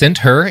 Phil sent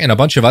her and a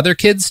bunch of other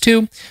kids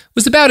to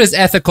was about as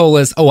ethical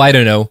as,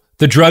 the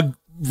drug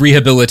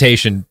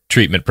rehabilitation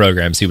treatment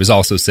programs he was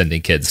also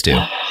sending kids to.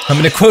 I'm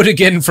going to quote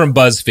again from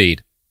BuzzFeed.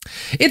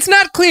 It's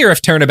not clear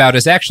if Turnabout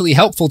is actually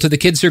helpful to the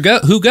kids who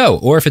go,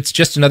 or if it's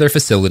just another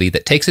facility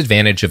that takes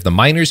advantage of the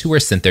minors who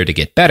are sent there to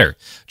get better.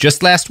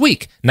 Just last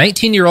week,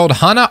 19-year-old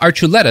Hannah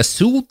Archuleta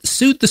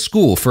sued the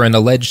school for an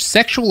alleged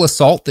sexual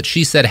assault that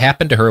she said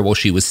happened to her while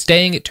she was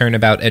staying at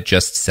Turnabout at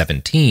just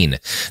 17.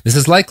 This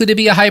is likely to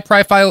be a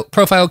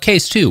high-profile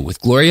case, too, with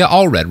Gloria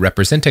Allred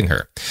representing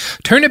her.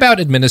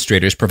 Turnabout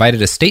administrators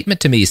provided a statement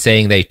to me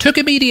saying they took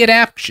immediate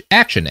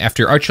action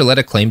after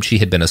Archuleta claimed she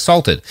had been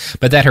assaulted,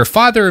 but that her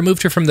father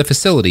removed her from the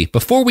facility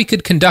before we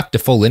could conduct a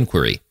full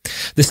inquiry.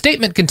 The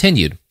statement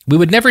continued, "We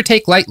would never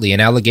take lightly an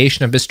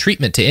allegation of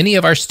mistreatment to any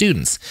of our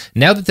students.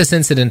 Now that this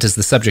incident is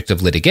the subject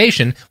of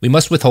litigation, we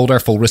must withhold our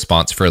full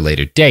response for a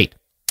later date."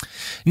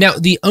 Now,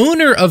 the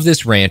owner of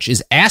this ranch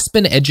is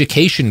Aspen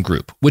Education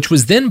Group, which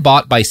was then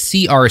bought by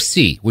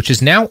CRC, which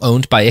is now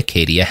owned by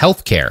Acadia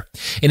Healthcare.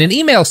 In an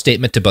email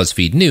statement to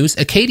BuzzFeed News,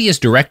 Acadia's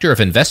Director of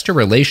Investor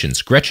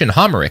Relations, Gretchen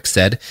Homerick,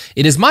 said,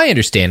 "It is my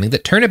understanding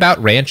that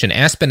Turnabout Ranch and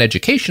Aspen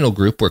Educational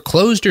Group were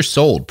closed or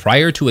sold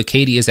prior to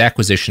Acadia's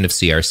acquisition of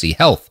CRC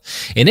Health.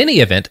 In any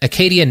event,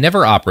 Acadia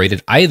never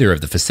operated either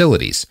of the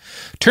facilities.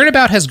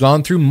 Turnabout has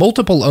gone through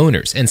multiple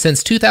owners, and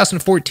since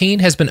 2014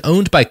 has been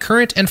owned by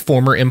current and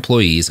former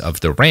employees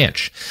of the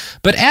ranch.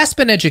 But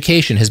Aspen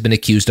Education has been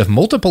accused of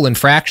multiple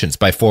infractions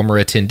by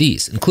former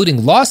attendees,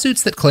 including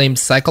lawsuits that claimed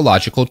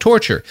psychological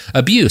torture,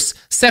 abuse,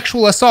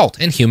 sexual assault,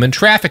 and human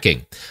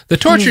trafficking. The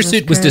torture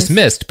suit was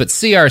dismissed, but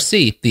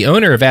CRC, the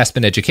owner of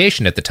Aspen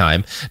Education at the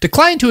time,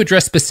 declined to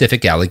address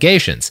specific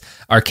allegations.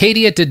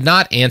 Arcadia did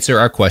not answer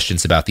our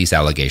questions about these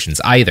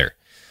allegations either.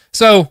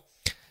 So,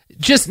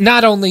 just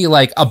not only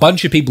like a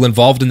bunch of people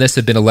involved in this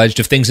have been alleged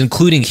of things,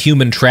 including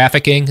human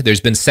trafficking.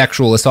 There's been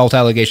sexual assault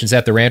allegations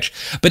at the ranch,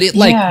 but it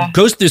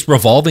goes through this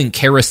revolving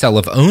carousel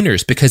of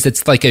owners because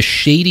it's like a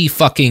shady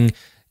fucking.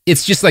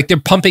 It's just like they're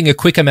pumping a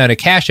quick amount of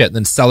cash out and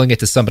then selling it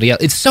to somebody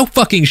else. It's so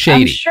fucking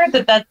shady. I'm sure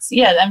that's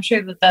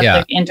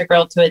like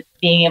integral to it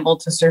being able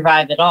to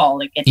survive at all.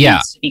 Like it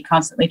needs to be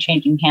constantly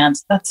changing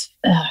hands. That's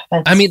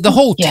I mean, the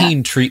whole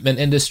teen treatment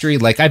industry,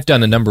 like I've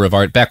done a number of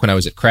back when I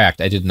was at Cracked,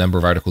 I did a number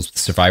of articles with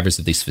survivors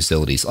of these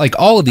facilities. Like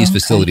all of these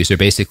facilities are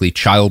basically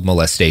child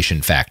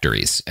molestation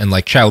factories and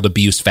like child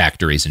abuse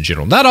factories in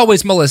general. Not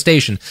always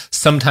molestation.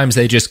 Sometimes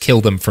they just kill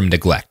them from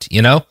neglect,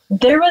 you know?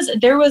 There was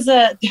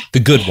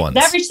the good ones.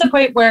 That reached the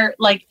point where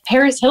like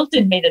Paris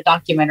Hilton made a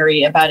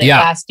documentary about it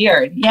last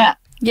year. Yeah.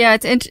 Yeah,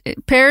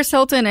 Paris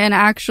Hilton and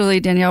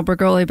actually Danielle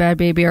Bregoli, Bad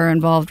Baby, are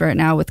involved right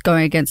now with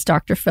going against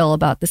Dr. Phil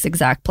about this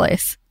exact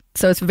place.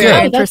 So it's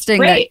very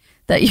interesting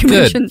that you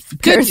mentioned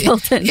Paris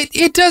Hilton.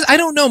 It does. I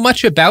don't know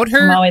much about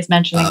her. I'm always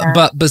mentioning her.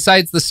 But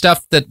besides the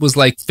stuff that was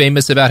like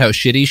famous about how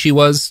shitty she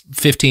was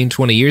 15,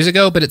 20 years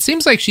ago, but it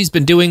seems like she's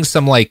been doing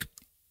some like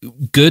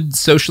good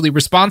socially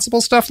responsible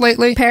stuff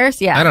lately.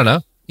 Paris, yeah. I don't know.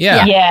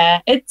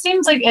 Yeah. It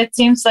seems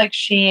like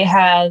she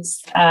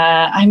has.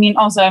 I mean,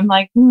 also, I'm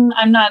like,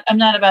 I'm not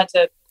about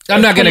to.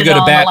 I'm not going to go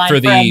to bat for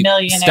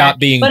the stop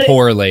being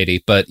poor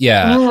lady, but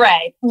yeah.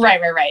 Right.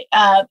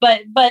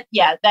 But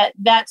yeah,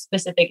 that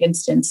specific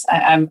instance,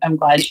 I'm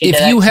glad she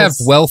did. If you have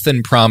wealth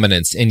and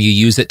prominence and you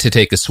use it to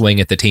take a swing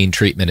at the teen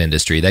treatment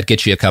industry, that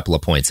gets you a couple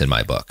of points in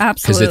my book.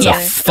 Absolutely. Because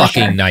it's a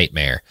fucking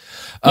nightmare.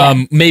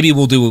 Maybe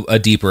we'll do a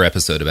deeper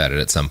episode about it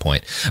at some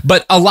point.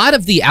 But a lot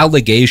of the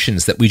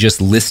allegations that we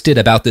just listed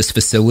about this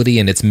facility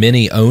and its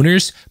many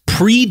owners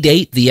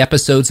predate the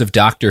episodes of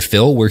Dr.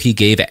 Phil where he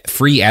gave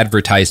free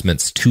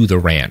advertisements to the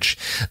ranch.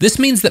 This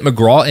means that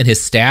McGraw and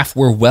his staff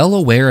were well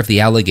aware of the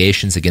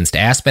allegations against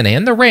Aspen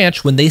and the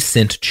ranch when they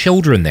sent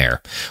children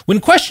there. When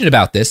questioned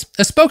about this,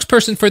 a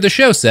spokesperson for the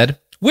show said,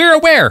 "We're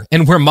aware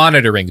and we're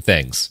monitoring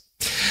things."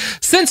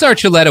 Since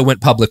Archuleta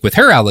went public with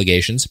her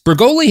allegations,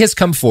 Bregoli has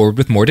come forward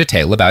with more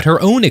detail about her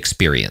own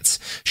experience.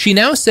 She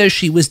now says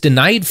she was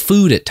denied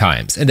food at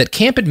times and that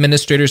camp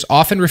administrators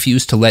often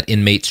refuse to let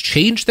inmates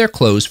change their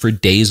clothes for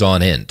days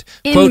on end.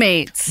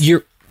 Inmates.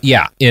 Quote,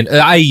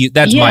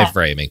 that's my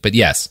framing, but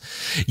yes.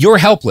 "You're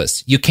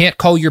helpless. You can't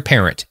call your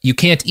parent. You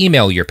can't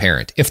email your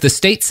parent. If the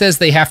state says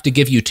they have to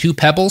give you 2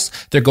 pebbles,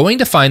 they're going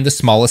to find the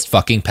smallest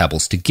fucking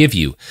pebbles to give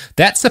you.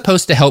 That's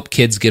supposed to help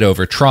kids get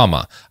over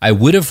trauma. I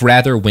would have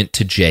rather went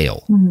to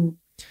jail."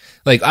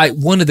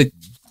 Mm-hmm. One of the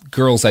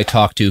girls I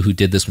talked to who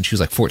did this when she was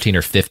like 14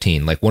 or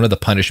 15, like one of the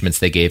punishments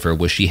they gave her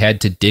was she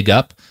had to dig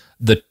up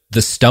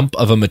the stump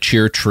of a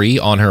mature tree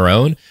on her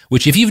own,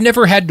 which if you've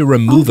never had to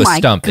remove a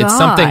stump, it's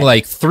something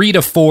like 3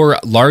 to 4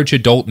 large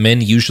adult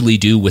men usually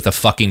do with a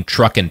fucking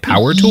truck and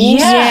power tools.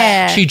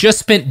 Yeah. She just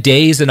spent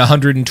days in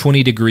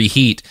 120 degree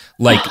heat,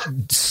 like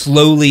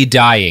slowly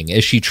dying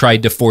as she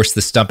tried to force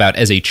the stump out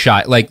as a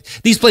child. Like,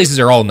 these places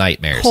are all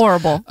nightmares.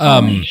 Horrible.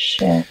 Holy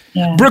shit.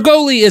 Yeah.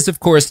 Bregoli is, of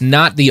course,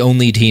 not the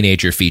only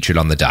teenager featured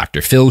on the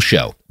Dr. Phil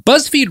show.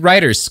 BuzzFeed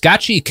writer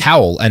Scotchy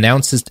Cowell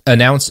alleges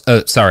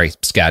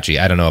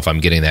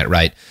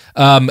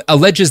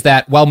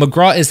that while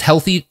McGraw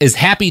is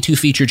happy to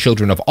feature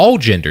children of all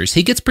genders,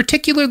 he gets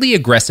particularly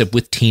aggressive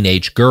with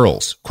teenage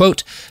girls.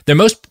 Quote, "Their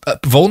most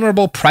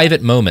vulnerable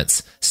private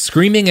moments,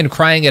 screaming and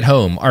crying at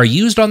home, are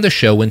used on the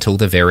show until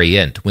the very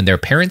end, when their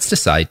parents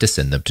decide to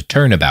send them to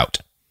Turnabout."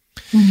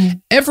 Mm-hmm.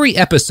 Every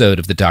episode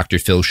of the Dr.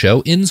 Phil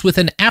show ends with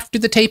an after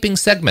the taping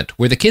segment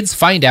where the kids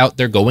find out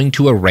they're going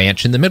to a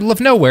ranch in the middle of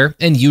nowhere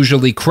and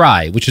usually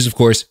cry, which is, of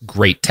course,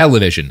 great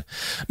television.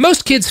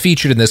 Most kids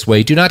featured in this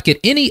way do not get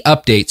any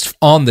updates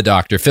on the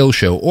Dr. Phil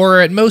show or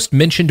are at most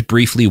mentioned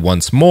briefly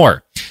once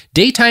more.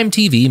 Daytime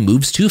TV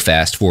moves too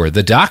fast for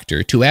the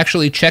doctor to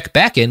actually check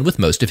back in with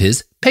most of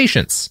his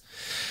patients.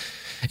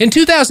 In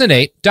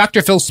 2008,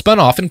 Dr. Phil spun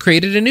off and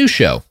created a new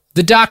show,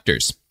 The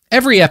Doctors.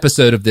 Every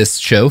episode of this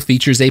show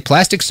features a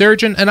plastic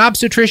surgeon, an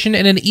obstetrician,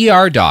 and an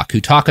ER doc who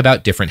talk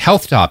about different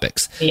health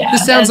topics. Yeah,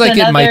 this sounds like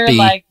it might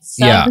be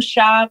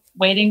shop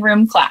waiting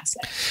room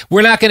classic.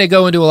 We're not going to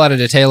go into a lot of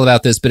detail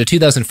about this, but a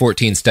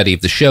 2014 study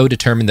of the show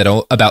determined that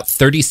about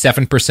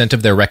 37%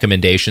 of their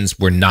recommendations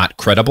were not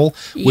credible,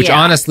 which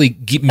honestly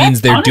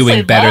means they're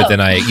doing better than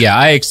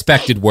I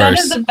expected worse.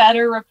 That is a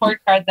better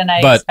report card than I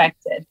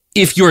expected.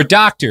 If your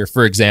doctor,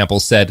 for example,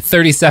 said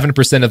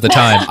 37% of the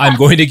time, I'm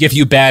going to give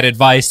you bad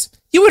advice,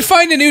 you would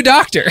find a new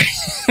doctor.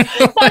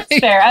 That's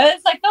fair. I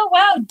was like, oh,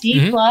 wow,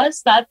 D+,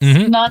 that's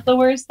not the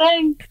worst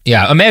thing.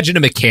 Yeah, imagine a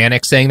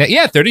mechanic saying that,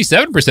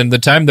 37% of the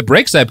time the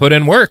brakes I put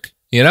in work,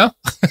 you know?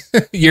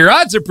 Your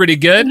odds are pretty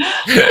good.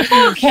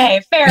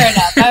 Okay, fair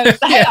enough.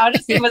 I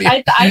honestly was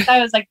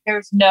like,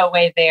 there's no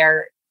way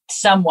they're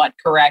somewhat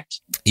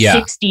correct.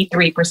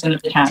 63%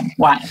 of the time.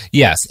 Why?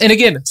 Yes. And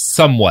again,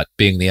 somewhat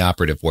being the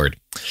operative word.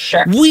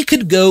 Sure. We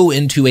could go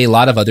into a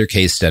lot of other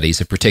case studies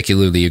of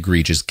particularly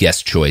egregious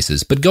guest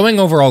choices, but going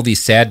over all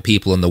these sad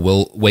people and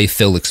the way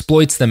Phil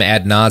exploits them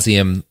ad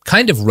nauseum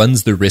kind of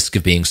runs the risk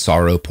of being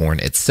sorrow porn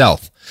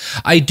itself.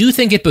 I do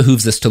think it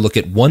behooves us to look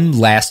at one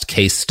last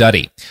case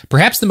study,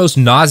 perhaps the most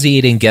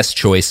nauseating guest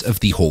choice of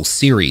the whole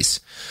series.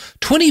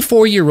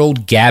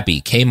 24-year-old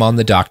Gabby came on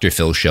the Dr.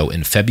 Phil show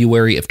in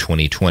February of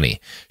 2020.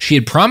 She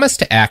had promised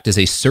to act as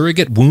a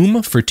surrogate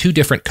womb for 2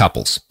 different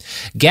couples.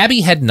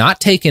 Gabby had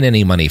not taken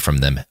any money from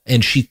them,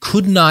 and she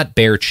could not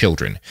bear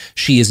children.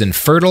 She is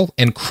infertile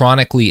and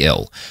chronically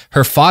ill.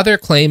 Her father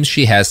claims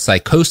she has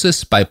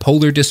psychosis,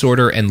 bipolar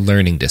disorder, and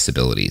learning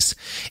disabilities.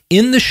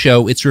 In the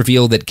show, it's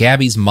revealed that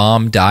Gabby's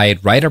mom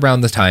died right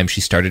around the time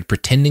she started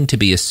pretending to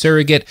be a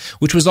surrogate,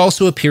 which was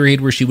also a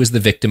period where she was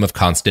the victim of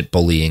constant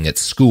bullying at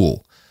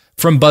school.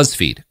 From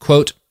BuzzFeed,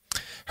 quote,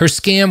 "Her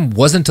scam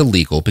wasn't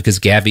illegal because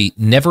Gabby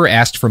never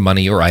asked for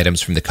money or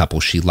items from the couple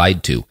she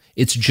lied to.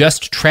 It's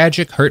just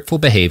tragic, hurtful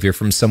behavior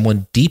from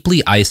someone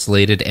deeply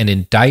isolated and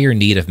in dire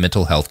need of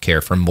mental health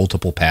care from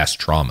multiple past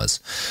traumas.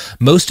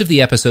 Most of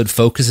the episode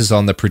focuses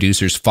on the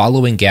producers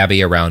following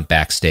Gabby around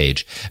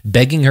backstage,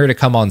 begging her to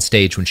come on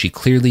stage when she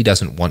clearly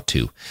doesn't want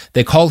to.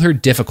 They call her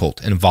difficult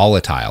and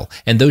volatile,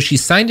 and though she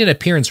signed an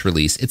appearance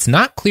release, it's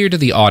not clear to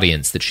the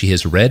audience that she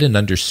has read and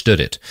understood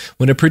it.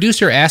 When a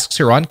producer asks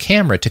her on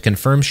camera to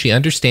confirm she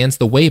understands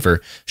the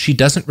waiver, she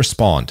doesn't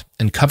respond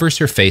and covers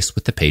her face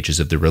with the pages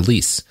of the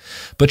release.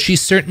 But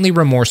she's certainly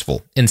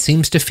remorseful and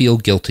seems to feel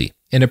guilty.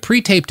 In a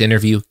pre-taped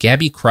interview,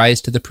 Gabby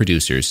cries to the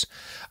producers,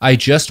 "I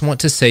just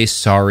want to say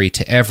sorry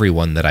to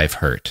everyone that I've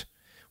hurt."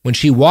 When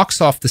she walks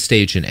off the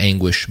stage in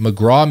anguish,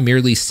 McGraw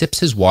merely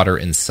sips his water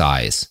and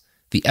sighs.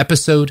 The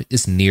episode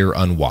is near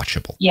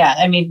unwatchable. Yeah,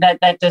 I mean,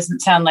 that doesn't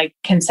sound like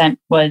consent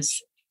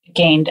was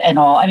gained at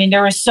all. I mean,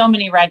 there were so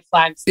many red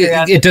flags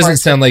throughout. It doesn't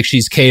sound like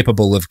she's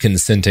capable of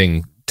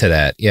consenting to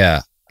that.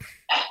 Yeah.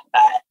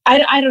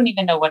 I don't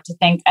even know what to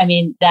think. I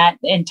mean, that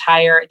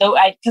entire,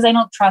 because I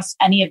don't trust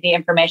any of the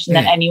information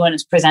that anyone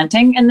is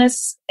presenting in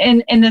this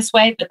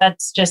way. But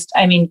that's just,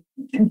 I mean,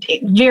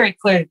 very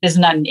clear. This is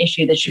not an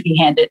issue that should be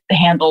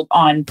handled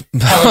on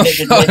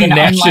television with an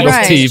national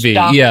TV.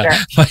 Doctor.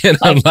 Yeah, by an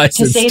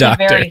unlicensed to say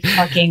doctor. The very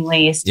fucking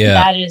least.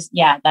 That is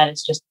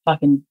just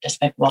fucking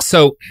despicable.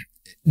 So,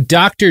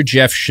 Dr.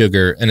 Jeff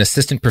Sugar, an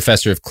assistant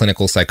professor of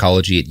clinical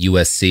psychology at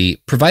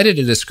USC, provided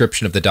a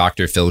description of the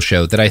Dr. Phil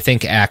show that I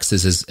think acts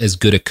as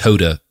good a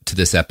coda to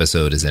this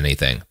episode as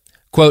anything.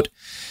 Quote,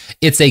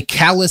 "It's a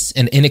callous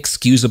and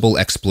inexcusable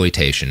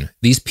exploitation.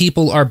 These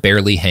people are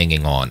barely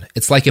hanging on.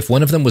 It's like if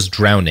one of them was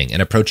drowning and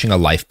approaching a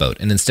lifeboat,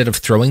 and instead of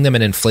throwing them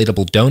an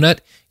inflatable donut,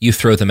 you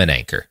throw them an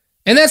anchor."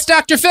 And that's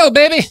Dr. Phil,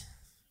 baby!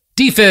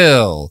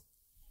 D-Phil!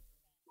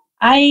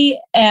 I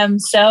am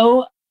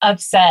so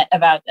upset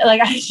about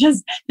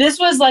this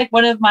was like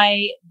one of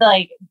my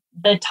the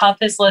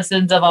toughest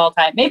listens of all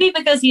time, maybe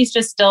because he's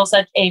just still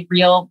such a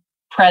real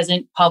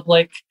present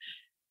public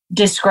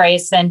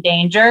disgrace and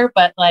danger,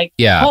 but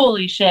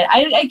holy shit,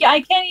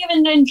 I can't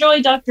even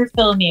enjoy Dr.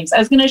 Phil memes. I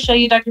was gonna show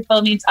you Dr.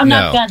 Phil memes.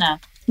 Not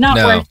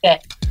worth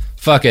it.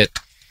 Fuck it,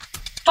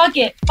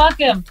 fuck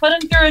him, put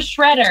him through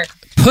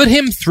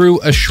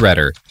a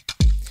shredder.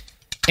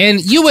 And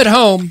you at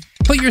home,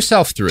 put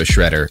yourself through a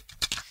shredder.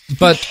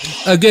 But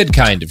a good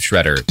kind of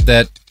shredder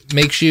that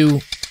makes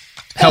you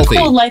healthy. A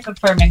cool,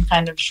 life-affirming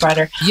kind of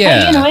shredder.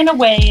 Yeah. In a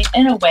way,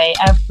 isn't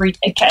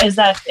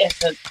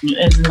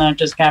that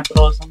just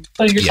capitalism?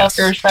 Put yourself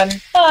through a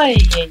shredder. Oh,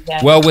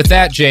 yeah. Well, with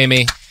that,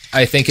 Jamie,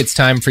 I think it's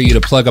time for you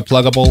to plug a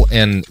pluggable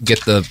and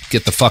get the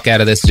fuck out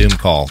of this Zoom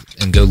call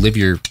and go live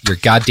your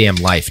goddamn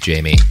life,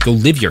 Jamie. Go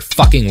live your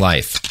fucking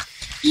life.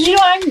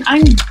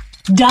 I'm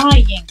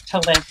dying to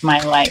live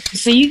my life.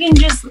 So you can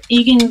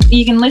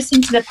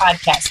listen to the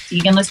podcast. You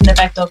can listen to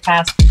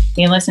Bechtelcast.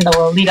 You can listen to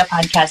Lolita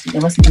podcast. You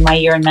can listen to My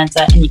Year in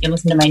Mensa, and you can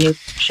listen to my new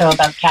show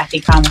about Kathy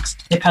Comics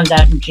that comes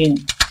out in June.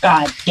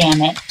 God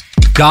damn it.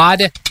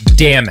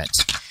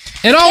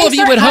 And all of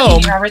you at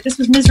home, Robert, this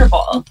was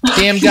miserable.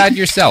 Damn God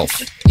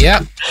yourself.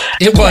 Yeah,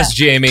 it was,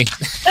 Jamie.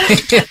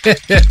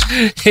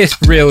 It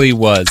really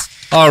was.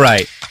 All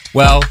right.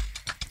 Well,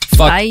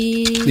 fuck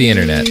the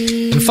internet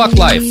and fuck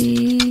life.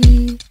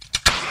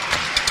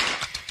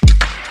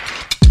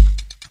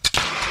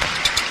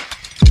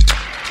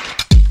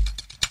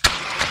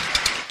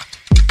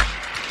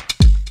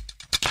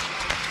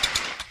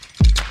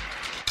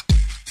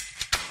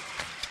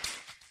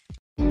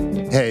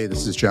 Hey,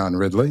 this is John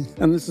Ridley.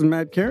 And this is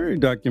Matt Carey,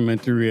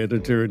 documentary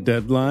editor at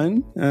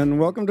Deadline. And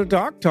welcome to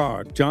Talk.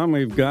 John,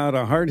 we've got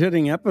a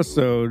hard-hitting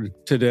episode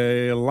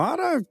today. A lot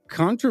of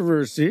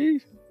controversy.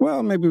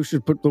 Well, maybe we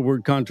should put the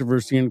word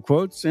controversy in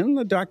quotes in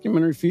the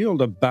documentary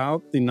field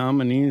about the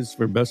nominees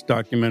for Best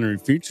Documentary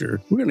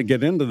Feature. We're going to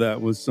get into that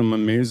with some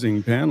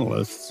amazing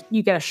panelists.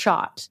 You get a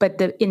shot, but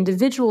the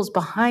individuals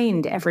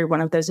behind every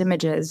one of those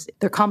images,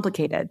 they're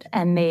complicated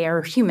and they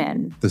are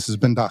human. This has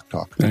been Doc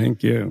Talk.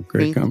 Thank you.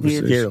 Great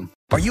conversation. Thank you.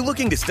 Are you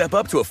looking to step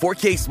up to a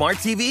 4K smart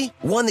TV?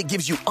 One that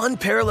gives you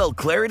unparalleled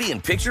clarity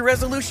and picture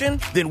resolution?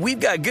 Then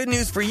we've got good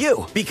news for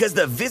you, because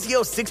the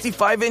Vizio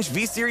 65-inch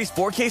V-Series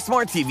 4K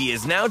smart TV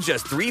is now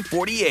just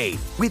 $348.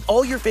 With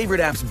all your favorite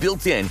apps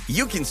built in,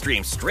 you can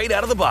stream straight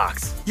out of the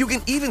box. You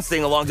can even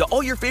sing along to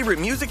all your favorite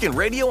music and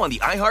radio on the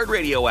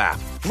iHeartRadio app.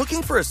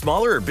 Looking for a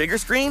smaller or bigger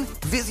screen?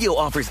 Vizio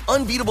offers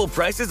unbeatable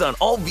prices on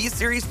all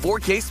V-Series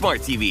 4K smart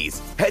TVs.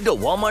 Head to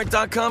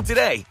Walmart.com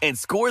today and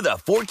score the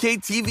 4K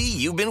TV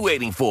you've been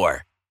waiting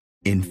for.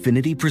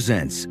 Infiniti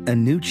presents a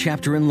new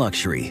chapter in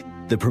luxury,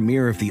 the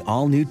premiere of the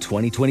all-new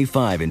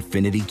 2025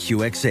 Infiniti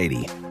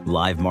QX80,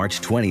 live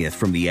March 20th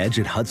from the Edge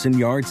at Hudson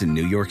Yards in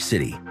New York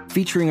City,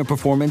 featuring a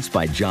performance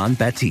by John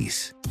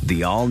Batiste.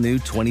 The all-new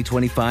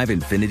 2025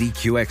 Infiniti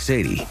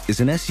QX80 is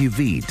an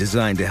SUV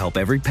designed to help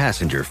every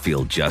passenger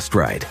feel just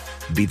right.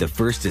 Be the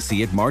first to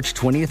see it March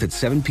 20th at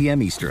 7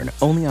 p.m. Eastern,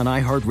 only on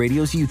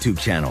iHeartRadio's YouTube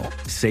channel.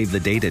 Save the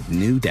date at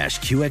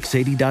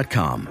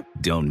new-QX80.com.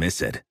 Don't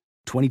miss it.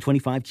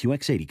 2025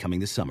 QX80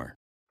 coming this summer.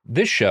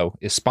 This show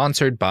is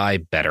sponsored by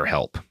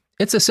BetterHelp.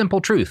 It's a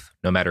simple truth.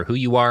 No matter who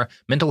you are,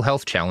 mental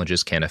health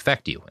challenges can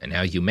affect you, and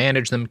how you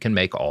manage them can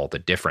make all the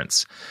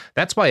difference.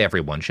 That's why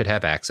everyone should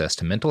have access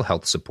to mental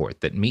health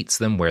support that meets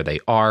them where they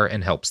are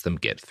and helps them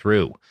get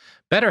through.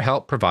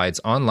 BetterHelp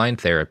provides online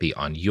therapy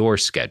on your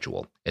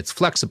schedule. It's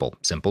flexible,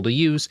 simple to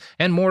use,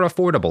 and more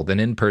affordable than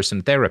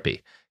in-person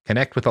therapy.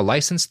 Connect with a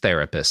licensed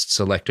therapist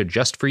selected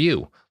just for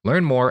you.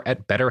 Learn more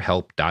at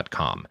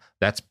BetterHelp.com.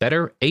 That's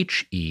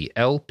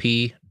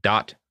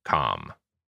BetterHelp.com.